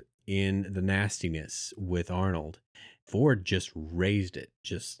wrapped up in the nastiness with Arnold. Ford just razed it,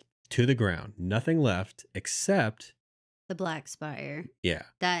 just to the ground. Nothing left except The Black Spire. yeah.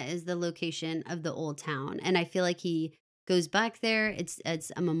 That is the location of the old town. And I feel like he goes back there.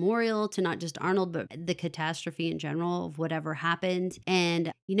 It's a memorial to not just Arnold, but the catastrophe in general of whatever happened.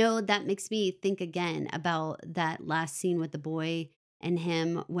 And, that makes me think again about that last scene with the boy and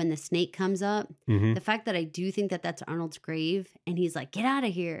him when the snake comes up. Mhm. The fact that I do think that that's Arnold's grave and he's like, get out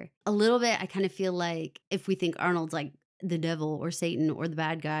of here. A little bit, I kind of feel like if we think Arnold's like the devil or Satan or the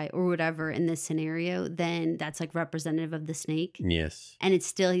bad guy or whatever in this scenario, then that's like representative of the snake. Yes. And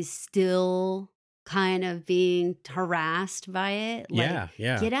he's still kind of being harassed by it. Like,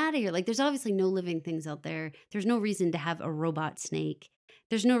 Yeah. get out of here. Like, there's obviously no living things out there. There's no reason to have a robot snake.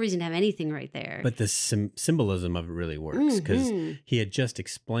 There's no reason to have anything right there. But the symbolism of it really works because Mhm. he had just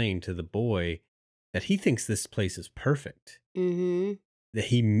explained to the boy that he thinks this place is perfect. Mm-hmm. That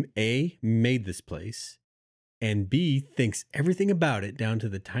he, A, made this place, and B, thinks everything about it down to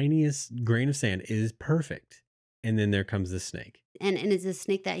the tiniest grain of sand is perfect. And then there comes the snake. And it's a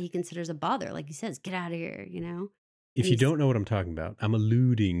snake that he considers a bother. Like he says, get out of here, If you he's- don't know what I'm talking about, I'm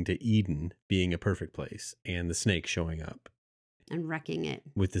alluding to Eden being a perfect place and the snake showing up and wrecking it.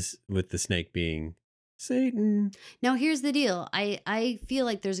 with the snake being Satan. Now, here's the deal. I feel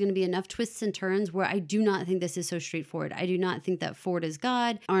like there's going to be enough twists and turns where I do not think this is so straightforward. I do not think that Ford is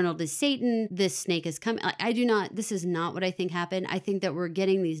God, Arnold is Satan, this snake is coming. This is not what I think happened. I think that we're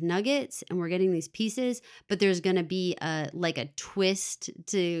getting these nuggets and we're getting these pieces, but there's going to be a twist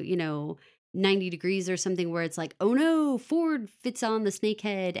to, 90 degrees or something where it's like, oh no, Ford fits on the snake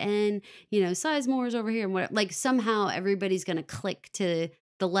head and, Sizemore's over here. And what, like somehow everybody's going to click to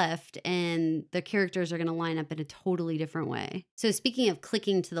the left and the characters are going to line up in a totally different way. So speaking of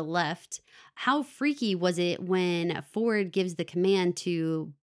clicking to the left, how freaky was it when Ford gives the command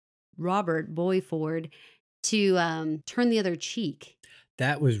to Robert, boy Ford, to turn the other cheek?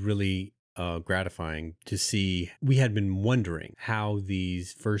 That was really gratifying to see. We had been wondering how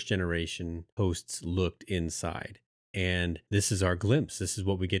these first generation hosts looked inside. And this is our glimpse. This is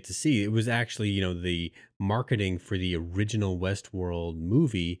what we get to see. It was actually, the marketing for the original Westworld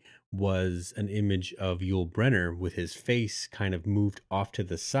movie was an image of Yul Brynner with his face kind of moved off to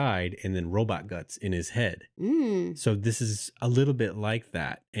the side and then robot guts in his head. So this is a little bit like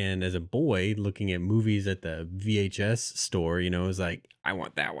that. And as a boy looking at movies at the VHS store, it was like, I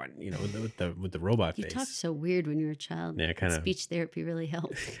want that one, with the robot You face. talked so weird when you were a child. Yeah, kind of. Speech therapy really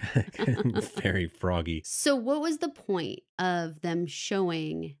helped. Very froggy. So what was the point of them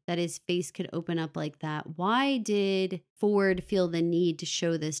showing that his face could open up like that? Why did Ford feel the need to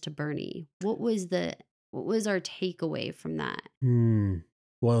show this to Bernie? What was our takeaway from that?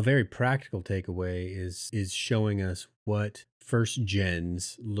 Well, a very practical takeaway is showing us what first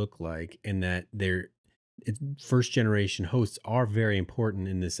gens look like, and that first generation hosts are very important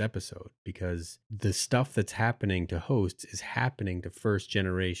in this episode because the stuff that's happening to hosts is happening to first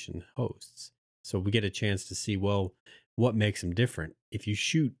generation hosts. So we get a chance to see, well, what makes him different? If you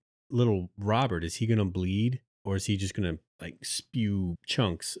shoot little Robert, is he going to bleed, or is he just going to spew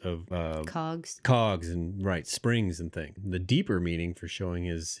chunks of cogs and springs and things? The deeper meaning for showing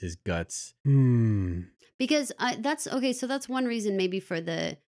his guts. Because that's okay. So that's one reason maybe for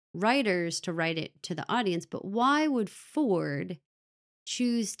the writers to write it to the audience. But why would Ford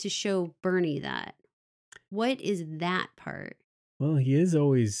choose to show Bernie that? What is that part? Well, he is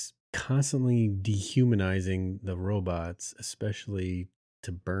always constantly dehumanizing the robots, especially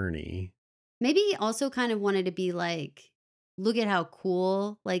to Bernie. Maybe he also kind of wanted to be like, look at how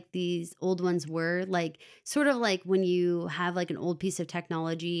cool like these old ones were. Like sort of like when you have like an old piece of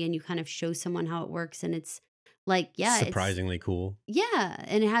technology and you kind of show someone how it works and it's like, yeah, surprisingly cool. Yeah.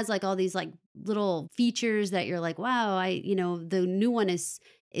 And it has like all these like little features that you're like, wow, the new one is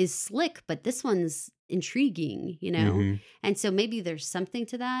slick, but this one's intriguing, Mm-hmm. And so maybe there's something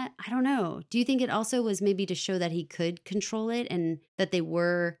to that. I don't know. Do you think it also was maybe to show that he could control it and that they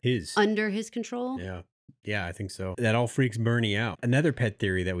were under his control? Yeah, I think so. That all freaks Bernie out. Another pet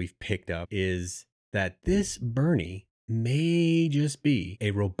theory that we've picked up is that this Bernie may just be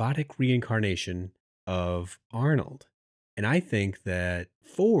a robotic reincarnation of Arnold. And I think that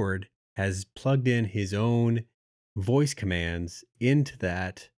Ford has plugged in his own voice commands into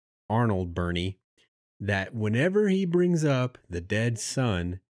that Arnold Bernie, that whenever he brings up the dead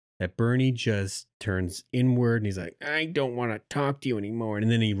son, that Bernie just turns inward and he's like, I don't want to talk to you anymore.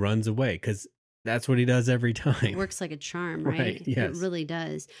 And then he runs away because that's what he does every time. It works like a charm, right? Right, yes. It really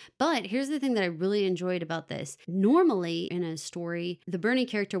does. But here's the thing that I really enjoyed about this. Normally in a story, the Bernie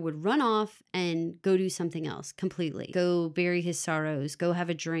character would run off and go do something else completely. Go bury his sorrows, go have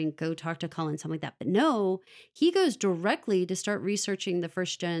a drink, go talk to Cullen, something like that. But no, he goes directly to start researching the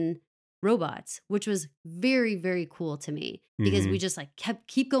first gen robots, which was very, very cool to me because we just like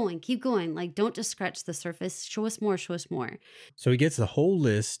keep going. Like, don't just scratch the surface. Show us more. So he gets the whole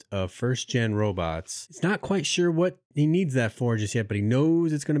list of first gen robots. He's not quite sure what he needs that for just yet, but he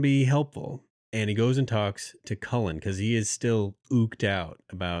knows it's going to be helpful. And he goes and talks to Cullen because he is still ooked out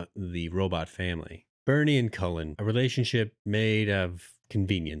about the robot family. Bernie and Cullen, a relationship made of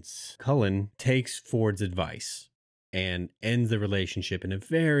convenience. Cullen takes Ford's advice and ends the relationship in a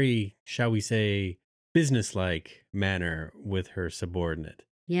very, shall we say, businesslike manner with her subordinate.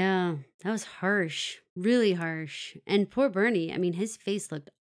 Yeah, that was harsh, really harsh. And poor Bernie, I mean, his face looked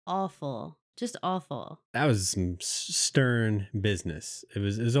awful, just awful. That was some stern business. It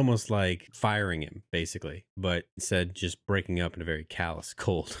was almost like firing him, basically, but instead just breaking up in a very callous,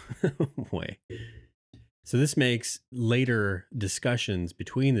 cold way. So this makes later discussions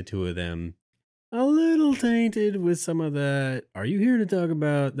between the two of them a little tainted with some of that. Are you here to talk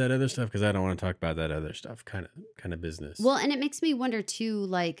about that other stuff? Because I don't want to talk about that other stuff. Kind of business. Well, and it makes me wonder too,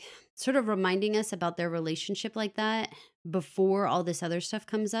 like sort of reminding us about their relationship like that before all this other stuff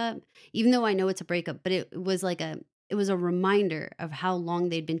comes up. Even though I know it's a breakup, but it was a reminder of how long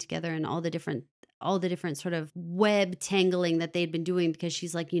they'd been together and all the different sort of web tangling that they'd been doing, because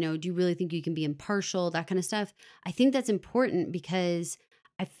she's like, do you really think you can be impartial? That kind of stuff. I think that's important because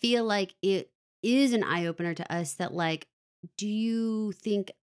I feel like it is an eye-opener to us that, like, do you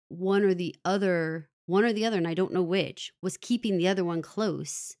think one or the other, and I don't know which, was keeping the other one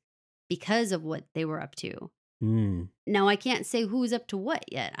close because of what they were up to? Now, I can't say who's up to what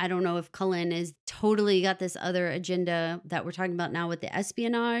yet. I don't know if Cullen is totally got this other agenda that we're talking about now with the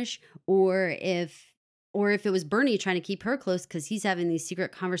espionage, or if it was Bernie trying to keep her close because he's having these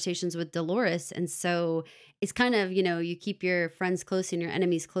secret conversations with Dolores. And so it's kind of, you keep your friends close and your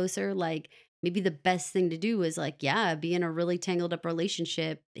enemies closer. Like, maybe the best thing to do is like, be in a really tangled up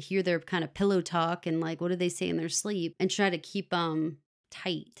relationship, hear their kind of pillow talk and like, what do they say in their sleep, and try to keep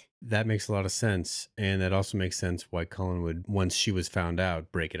tight. That makes a lot of sense. And that also makes sense why Cullen would, once she was found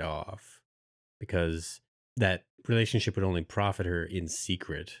out, break it off. Because that relationship would only profit her in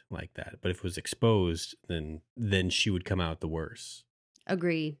secret like that. But if it was exposed, then she would come out the worse.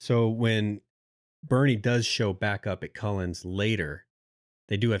 Agree. So when Bernie does show back up at Cullen's later,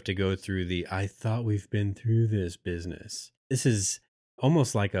 they do have to go through the I thought we've been through this business. This is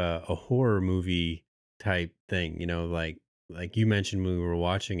almost like a horror movie type thing, like you mentioned when we were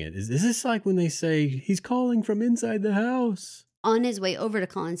watching it. Is this like when they say he's calling from inside the house? On his way over to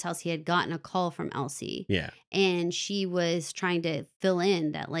Cullen's house, he had gotten a call from Elsie. Yeah. And she was trying to fill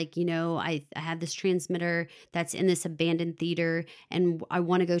in that, like, I have this transmitter that's in this abandoned theater and I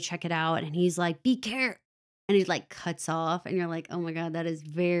want to go check it out. And he's like, be careful. And he like cuts off and you're like, oh my God, that is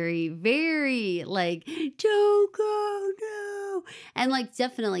very, very like, don't go, no. And like,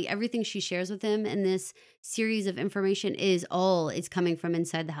 definitely everything she shares with him in this series of information is coming from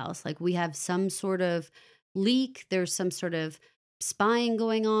inside the house. Like, we have some sort of leak. There's some sort of spying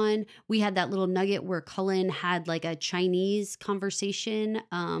going on. We had that little nugget where Cullen had like a Chinese conversation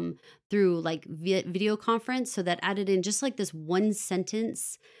through like video conference. So that added in just like this one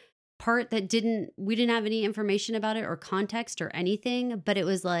sentence part that we didn't have any information about it or context or anything, but it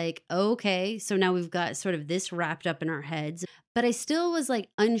was like, okay, so now we've got sort of this wrapped up in our heads. But I still was like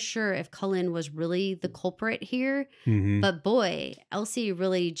unsure if Cullen was really the culprit here. Mm-hmm. But boy, Elsie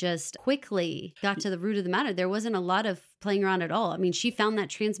really just quickly got to the root of the matter. There wasn't a lot of playing around at all. I mean, she found that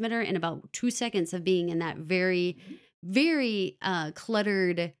transmitter in about 2 seconds of being in that very, very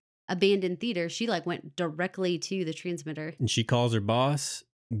cluttered abandoned theater. She like went directly to the transmitter. And she calls her boss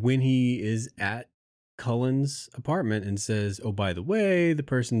when he is at Cullen's apartment and says, oh, by the way, the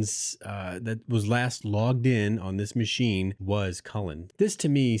person's that was last logged in on this machine was Cullen. This to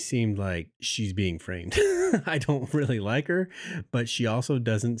me seemed like she's being framed. I don't really like her, but she also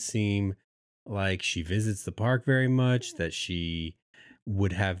doesn't seem like she visits the park very much, that she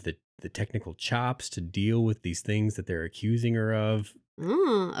would have the technical chops to deal with these things that they're accusing her of.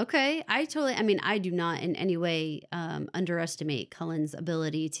 Oh, okay. I do not in any way underestimate Cullen's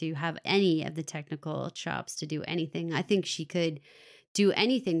ability to have any of the technical chops to do anything. I think she could do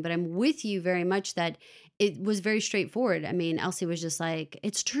anything, but I'm with you very much that it was very straightforward. I mean, Elsie was just like,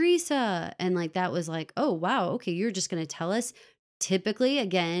 it's Teresa. And like, that was like, oh, wow. Okay. You're just going to tell us. Typically,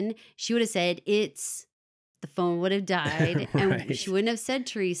 again, she would have said, it's the phone would have died and Right. she wouldn't have said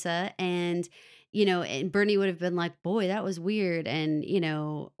Teresa. And, and Bernie would have been like, boy, that was weird. And,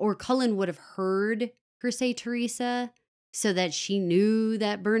 or Cullen would have heard her say Teresa so that she knew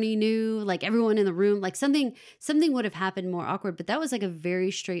that Bernie knew, like everyone in the room, like something would have happened more awkward. But that was like a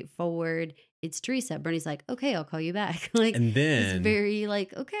very straightforward, it's Teresa. Bernie's like, okay, I'll call you back. Like, And then it's very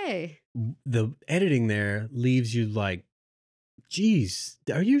like, okay. the editing there leaves you like, geez,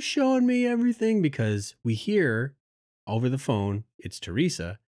 are you showing me everything? Because we hear over the phone, it's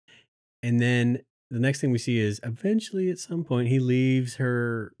Teresa. And then the next thing we see is eventually at some point he leaves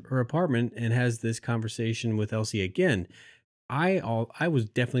her apartment and has this conversation with Elsie again. I was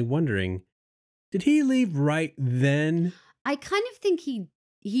definitely wondering, did he leave right then? I kind of think he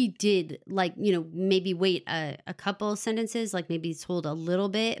did, like, maybe wait a couple sentences, like maybe told a little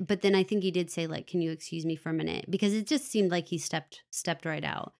bit, but then I think he did say, like, can you excuse me for a minute? Because it just seemed like he stepped right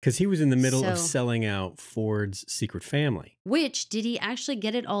out. Because he was in the middle of So- selling out Ford's secret family. Which, did he actually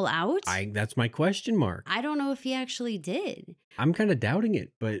get it all out? That's my question mark. I don't know if he actually did. I'm kind of doubting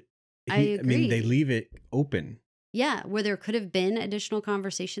it, but I mean, they agree. leave it open. Yeah, where there could have been additional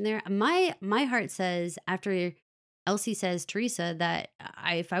conversation there. My heart says, after Elsie says Teresa, that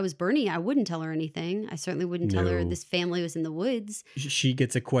if I was Bernie, I wouldn't tell her anything. I certainly wouldn't tell her No. this family was in the woods. She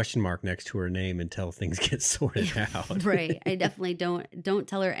gets a question mark next to her name until things get sorted out. Right. I definitely don't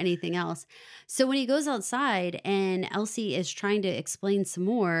tell her anything else. So when he goes outside and Elsie is trying to explain some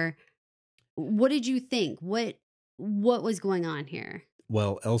more, what did you think? What was going on here?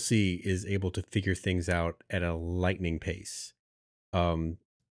 Well, Elsie is able to figure things out at a lightning pace.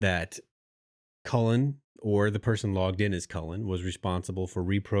 That Cullen, or the person logged in as Cullen, was responsible for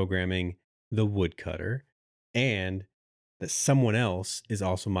reprogramming the woodcutter, and that someone else is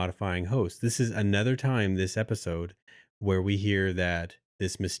also modifying hosts. This is another time this episode where we hear that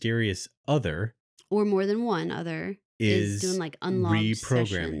this mysterious other Or more than one other is doing like unlocked reprogramming.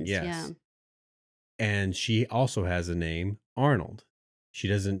 sessions. Yes. Yeah. And she also has a name, Arnold. She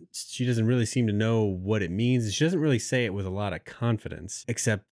doesn't really seem to know what it means. She doesn't really say it with a lot of confidence,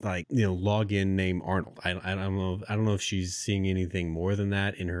 except like, login name Arnold. I don't know if she's seeing anything more than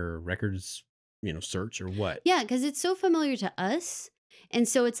that in her records, search or what. Yeah, because it's so familiar to us. And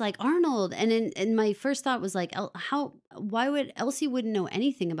so it's like Arnold. And my first thought was like, why would Elsie wouldn't know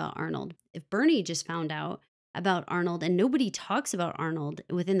anything about Arnold? If Bernie just found out about Arnold and nobody talks about Arnold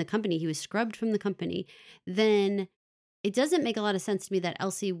within the company, he was scrubbed from the company, then it doesn't make a lot of sense to me that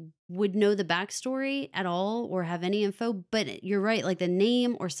Elsie would know the backstory at all or have any info. But you're right, like the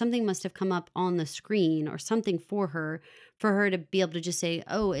name or something must have come up on the screen or something for her to be able to just say,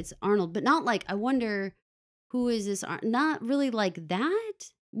 oh, it's Arnold. But not like, I wonder, who is this? Not really like that,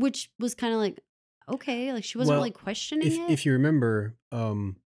 which was kind of like, okay, like she wasn't really questioning it. If you remember,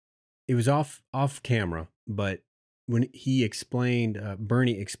 it was off camera, but when he explained,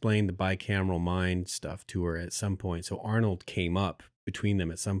 Bernie explained the bicameral mind stuff to her at some point. So Arnold came up between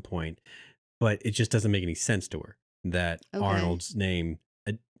them at some point, but it just doesn't make any sense to her that Arnold's name,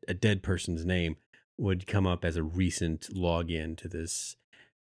 a dead person's name, would come up as a recent login to this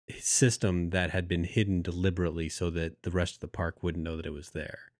system that had been hidden deliberately so that the rest of the park wouldn't know that it was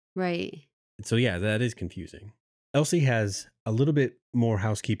there. Right. So yeah, that is confusing. Elsie has a little bit more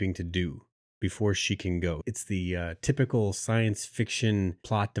housekeeping to do before she can go. It's the typical science fiction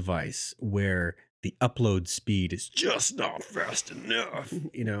plot device where the upload speed is just not fast enough.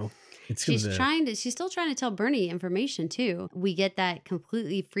 It's She's still trying to tell Bernie information too. We get that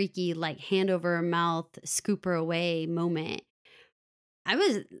completely freaky, like hand over her mouth, scoop her away moment. I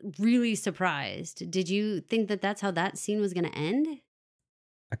was really surprised. Did you think that that's how that scene was going to end?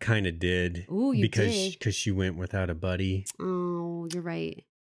 I kind of did. Ooh, you because did. Because she went without a buddy. Oh, you're right.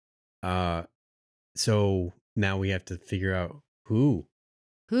 So now we have to figure out who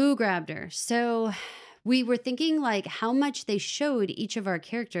grabbed her. So we were thinking like how much they showed each of our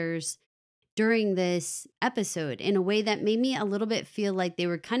characters during this episode in a way that made me a little bit feel like they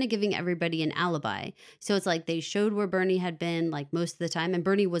were kind of giving everybody an alibi. So it's like they showed where Bernie had been like most of the time, and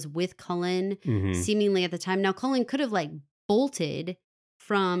Bernie was with Cullen seemingly at the time. Now Cullen could have like bolted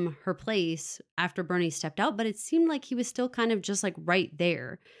from her place after Bernie stepped out, but it seemed like he was still kind of just like right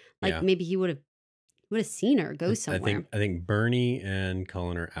there. Like maybe he would have seen her go somewhere. I think Bernie and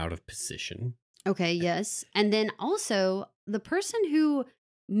Cullen are out of position. Okay, yes. And then also the person who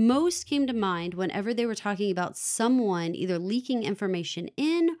most came to mind whenever they were talking about someone either leaking information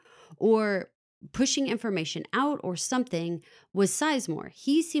in or pushing information out or something was Sizemore.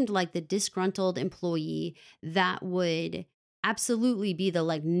 He seemed like the disgruntled employee that would absolutely be the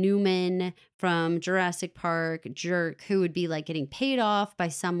like Newman from Jurassic Park jerk who would be like getting paid off by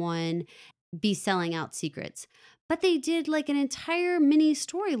someone be selling out secrets. But they did like an entire mini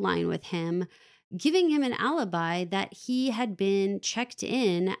storyline with him, giving him an alibi that he had been checked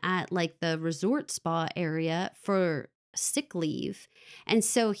in at like the resort spa area for sick leave. And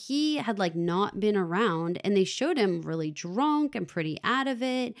so he had like not been around, and they showed him really drunk and pretty out of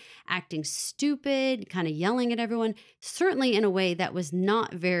it, acting stupid, kind of yelling at everyone, certainly in a way that was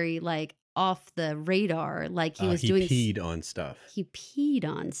not very like off the radar. Like he was doing. He peed on stuff. He peed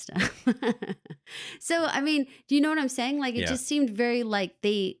on stuff. So, I mean, do you know what I'm saying? Like it just seemed very like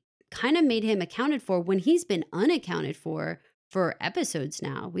they kind of made him accounted for when he's been unaccounted for episodes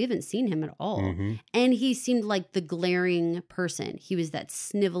now. We haven't seen him at all. Mm-hmm. And he seemed like the glaring person. He was that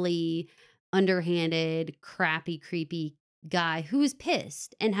snivelly, underhanded, crappy, creepy guy who was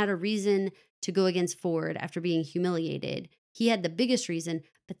pissed and had a reason to go against Ford after being humiliated. He had the biggest reason,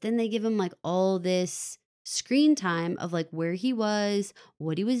 but then they give him like all this screen time of like where he was,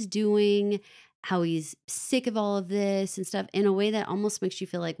 what he was doing, how he's sick of all of this and stuff in a way that almost makes you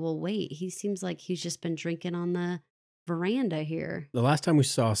feel like, well, wait, he seems like he's just been drinking on the veranda here. The last time we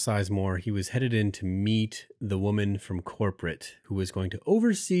saw Sizemore, he was headed in to meet the woman from corporate who was going to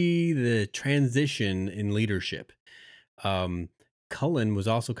oversee the transition in leadership. Cullen was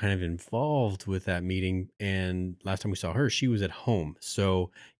also kind of involved with that meeting, and last time we saw her, she was at home.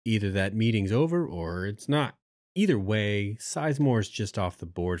 So either that meeting's over or it's not. Either way, Sizemore's just off the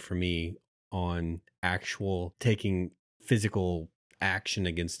board for me on actual taking physical action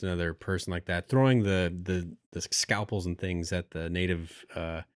against another person like that, throwing the scalpels and things at the native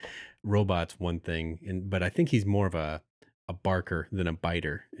robots, one thing, but I think he's more of a barker than a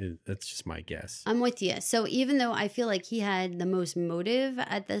biter. That's just my guess. I'm with you. So even though I feel like he had the most motive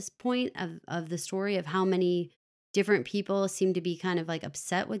at this point of the story of how many different people seem to be kind of like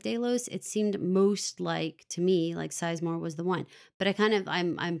upset with Delos, it seemed most like to me like Sizemore was the one. But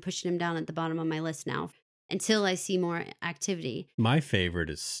I'm pushing him down at the bottom of my list now until I see more activity. My favorite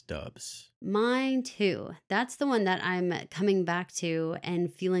is Stubbs. Mine too. That's the one that I'm coming back to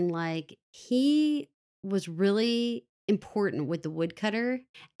and feeling like he was really important with the woodcutter,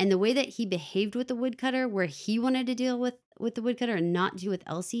 and the way that he behaved with the woodcutter, where he wanted to deal with the woodcutter and not deal with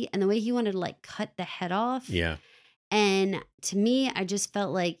Elsie, and the way he wanted to like cut the head off. Yeah. And to me, I just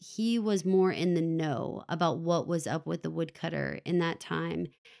felt like he was more in the know about what was up with the woodcutter in that time.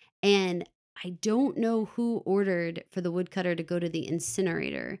 And I don't know who ordered for the woodcutter to go to the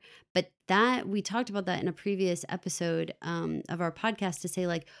incinerator, but that we talked about that in a previous episode of our podcast to say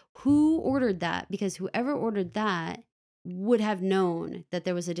like, who ordered that? Because whoever ordered that would have known that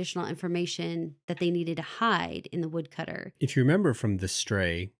there was additional information that they needed to hide in the woodcutter. If you remember from The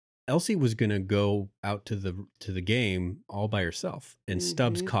Stray, Elsie was going to go out to the game all by herself, and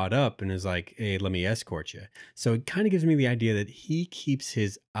Stubbs caught up and is like, hey, let me escort you. So it kind of gives me the idea that he keeps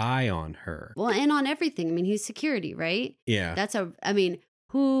his eye on her. Well, and on everything. I mean, he's security, right? Yeah.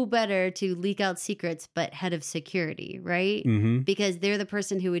 Who better to leak out secrets but head of security, right? Mm-hmm. Because they're the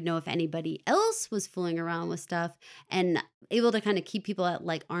person who would know if anybody else was fooling around with stuff and able to kind of keep people at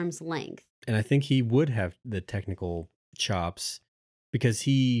like arm's length. And I think he would have the technical chops because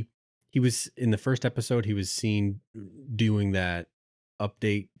he was in the first episode, he was seen doing that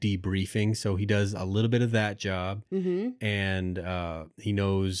update debriefing. So he does a little bit of that job, and he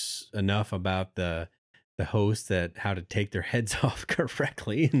knows enough about the host that how to take their heads off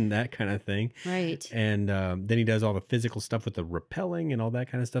correctly and that kind of thing. Right. And then he does all the physical stuff with the rappelling and all that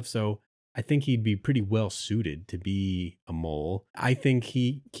kind of stuff. So I think he'd be pretty well suited to be a mole. I think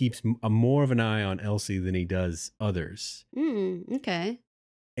he keeps more of an eye on Elsie than he does others. Okay.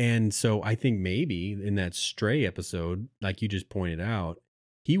 And so I think maybe in that Stray episode, like you just pointed out,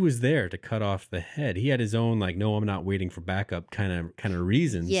 he was there to cut off the head. He had his own like, no, I'm not waiting for backup kind of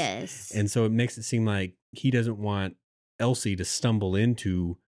reasons. Yes. And so it makes it seem like he doesn't want Elsie to stumble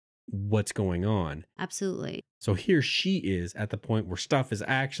into what's going on. Absolutely. So here she is at the point where stuff is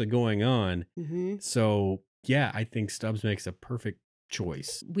actually going on. So yeah, I think Stubbs makes a perfect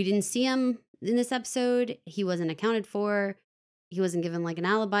choice. We didn't see him in this episode. He wasn't accounted for. He wasn't given like an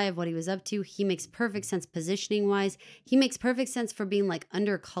alibi of what he was up to. He makes perfect sense positioning wise. He makes perfect sense for being like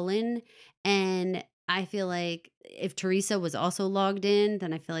under Cullen. And I feel like if Teresa was also logged in,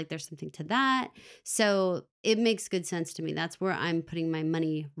 then I feel like there's something to that. So it makes good sense to me. That's where I'm putting my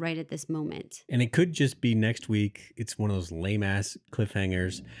money right at this moment. And it could just be next week. It's one of those lame ass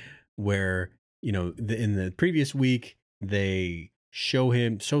cliffhangers where, you know, in the previous week, they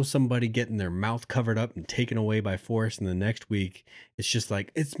show somebody getting their mouth covered up and taken away by force, and the next week it's just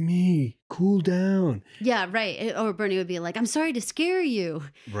like, it's me, cool down. Yeah, right. Or Bernie would be like, I'm sorry to scare you.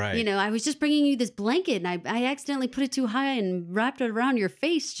 Right. You know, I was just bringing you this blanket and I accidentally put it too high and wrapped it around your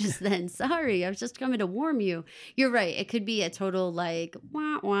face just then. Sorry, I was just coming to warm you. You're right. It could be a total like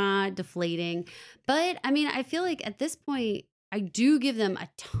wah wah deflating. But I mean, I feel like at this point, I do give them a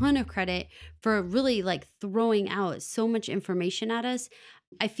ton of credit for really like throwing out so much information at us.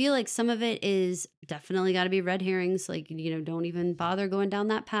 I feel like some of it is definitely got to be red herrings. Like, you know, don't even bother going down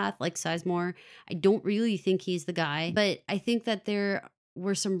that path. Like Sizemore, I don't really think he's the guy. But I think that there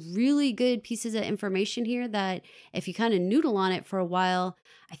were some really good pieces of information here that if you kind of noodle on it for a while,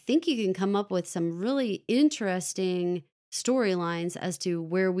 I think you can come up with some really interesting storylines as to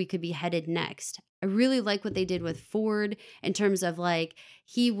where we could be headed next. I really like what they did with Ford in terms of like,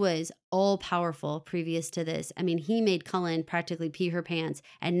 he was all powerful previous to this. I mean, he made Cullen practically pee her pants,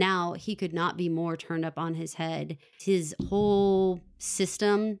 and now he could not be more turned up on his head. His whole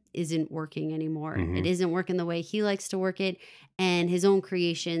system isn't working anymore. Mhm. It isn't working the way he likes to work it. And his own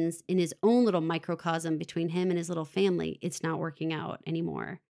creations in his own little microcosm between him and his little family, it's not working out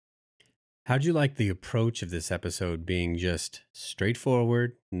anymore. How'd you like the approach of this episode being just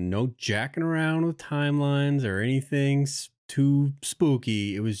straightforward, no jacking around with timelines or anything too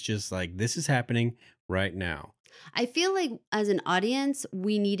spooky? It was just like, this is happening right now. I feel like as an audience,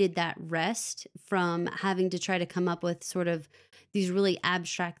 we needed that rest from having to try to come up with sort of these really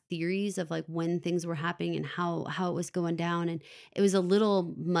abstract theories of like when things were happening and how it was going down. And it was a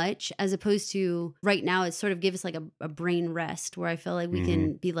little much, as opposed to right now, it sort of gives us like a brain rest where I feel like we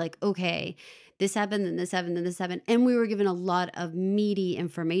can be like, okay, this happened, then this happened, then this happened. And we were given a lot of meaty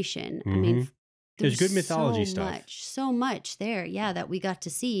information. I mean, there's good mythology stuff. So much there, yeah, that we got to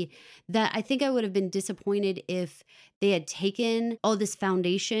see that I think I would have been disappointed if they had taken all this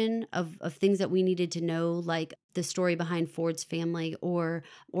foundation of things that we needed to know, like the story behind Ford's family or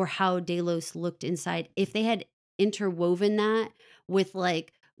how Delos looked inside. If they had interwoven that with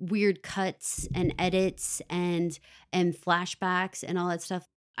like weird cuts and edits and flashbacks and all that stuff,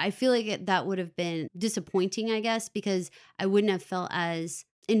 I feel like that would have been disappointing, I guess, because I wouldn't have felt as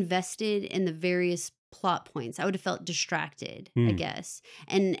invested in the various plot points. I would have felt distracted, I guess.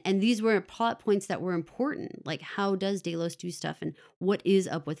 And these were plot points that were important. Like, how does Delos do stuff and what is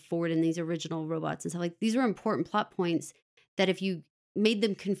up with Ford and these original robots and stuff? Like, these were important plot points that if you made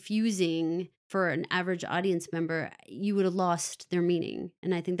them confusing for an average audience member, you would have lost their meaning.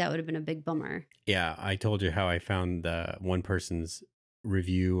 And I think that would have been a big bummer. Yeah, I told you how I found one person's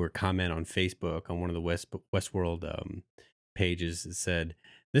review or comment on Facebook on one of the Westworld pages that said,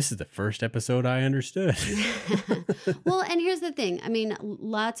 "This is the first episode I understood." Well, and here's the thing. I mean,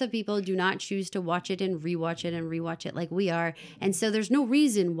 lots of people do not choose to watch it and rewatch it like we are. And so there's no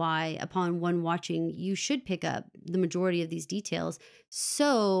reason why upon one watching you should pick up the majority of these details.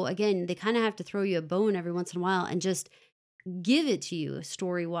 So again, they kind of have to throw you a bone every once in a while and just give it to you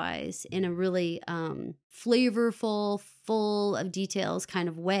story-wise in a really flavorful, full of details kind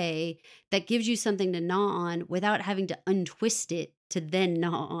of way that gives you something to gnaw on without having to untwist it to then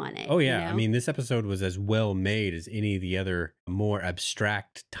gnaw on it. Oh, yeah. You know? I mean, this episode was as well made as any of the other more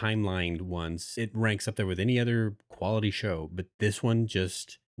abstract timelined ones. It ranks up there with any other quality show, but this one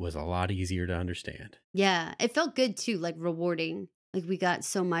just was a lot easier to understand. Yeah, it felt good too, like rewarding. Like we got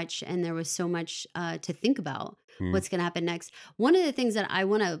so much and there was so much to think about what's going to happen next. One of the things that I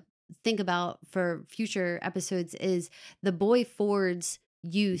want to think about for future episodes is the boy Ford's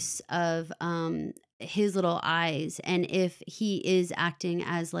use of his little eyes, and if he is acting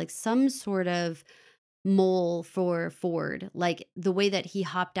as like some sort of mole for Ford, like the way that he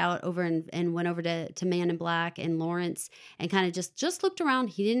hopped out over and went over to Man in Black and Lawrence and kind of just looked around.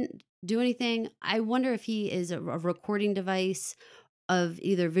 He didn't do anything. I wonder if he is a recording device of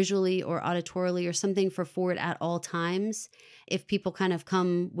either visually or auditorily or something for Ford at all times. If people kind of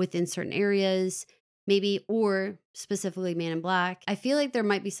come within certain areas, maybe, or specifically Man in Black, I feel like there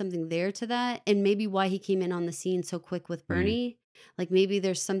might be something there to that. And maybe why he came in on the scene so quick with Bernie. Like maybe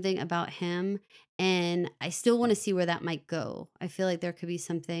there's something about him, and I still want to see where that might go. I feel like there could be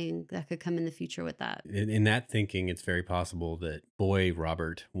something that could come in the future with that. In that thinking, it's very possible that boy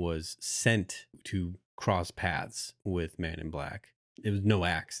Robert was sent to cross paths with Man in Black. It was no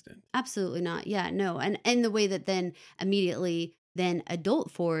accident. Absolutely not. Yeah, no. And the way that then immediately then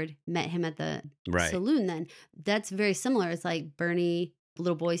adult Ford met him at the saloon, then that's very similar. It's like Bernie,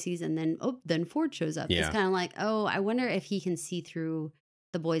 little boy sees, and then Ford shows up. Yeah. It's kind of like, oh, I wonder if he can see through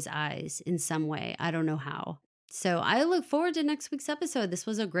the boy's eyes in some way. I don't know how. So I look forward to next week's episode. This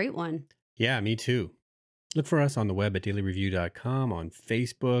was a great one. Yeah, me too. Look for us on the web at dailyreview.com, on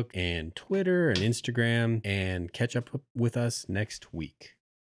Facebook and Twitter and Instagram, and catch up with us next week.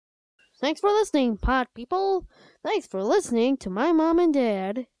 Thanks for listening, pod people. Thanks for listening to my mom and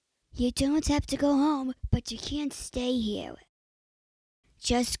dad. You don't have to go home, but you can't stay here.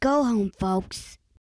 Just go home, folks.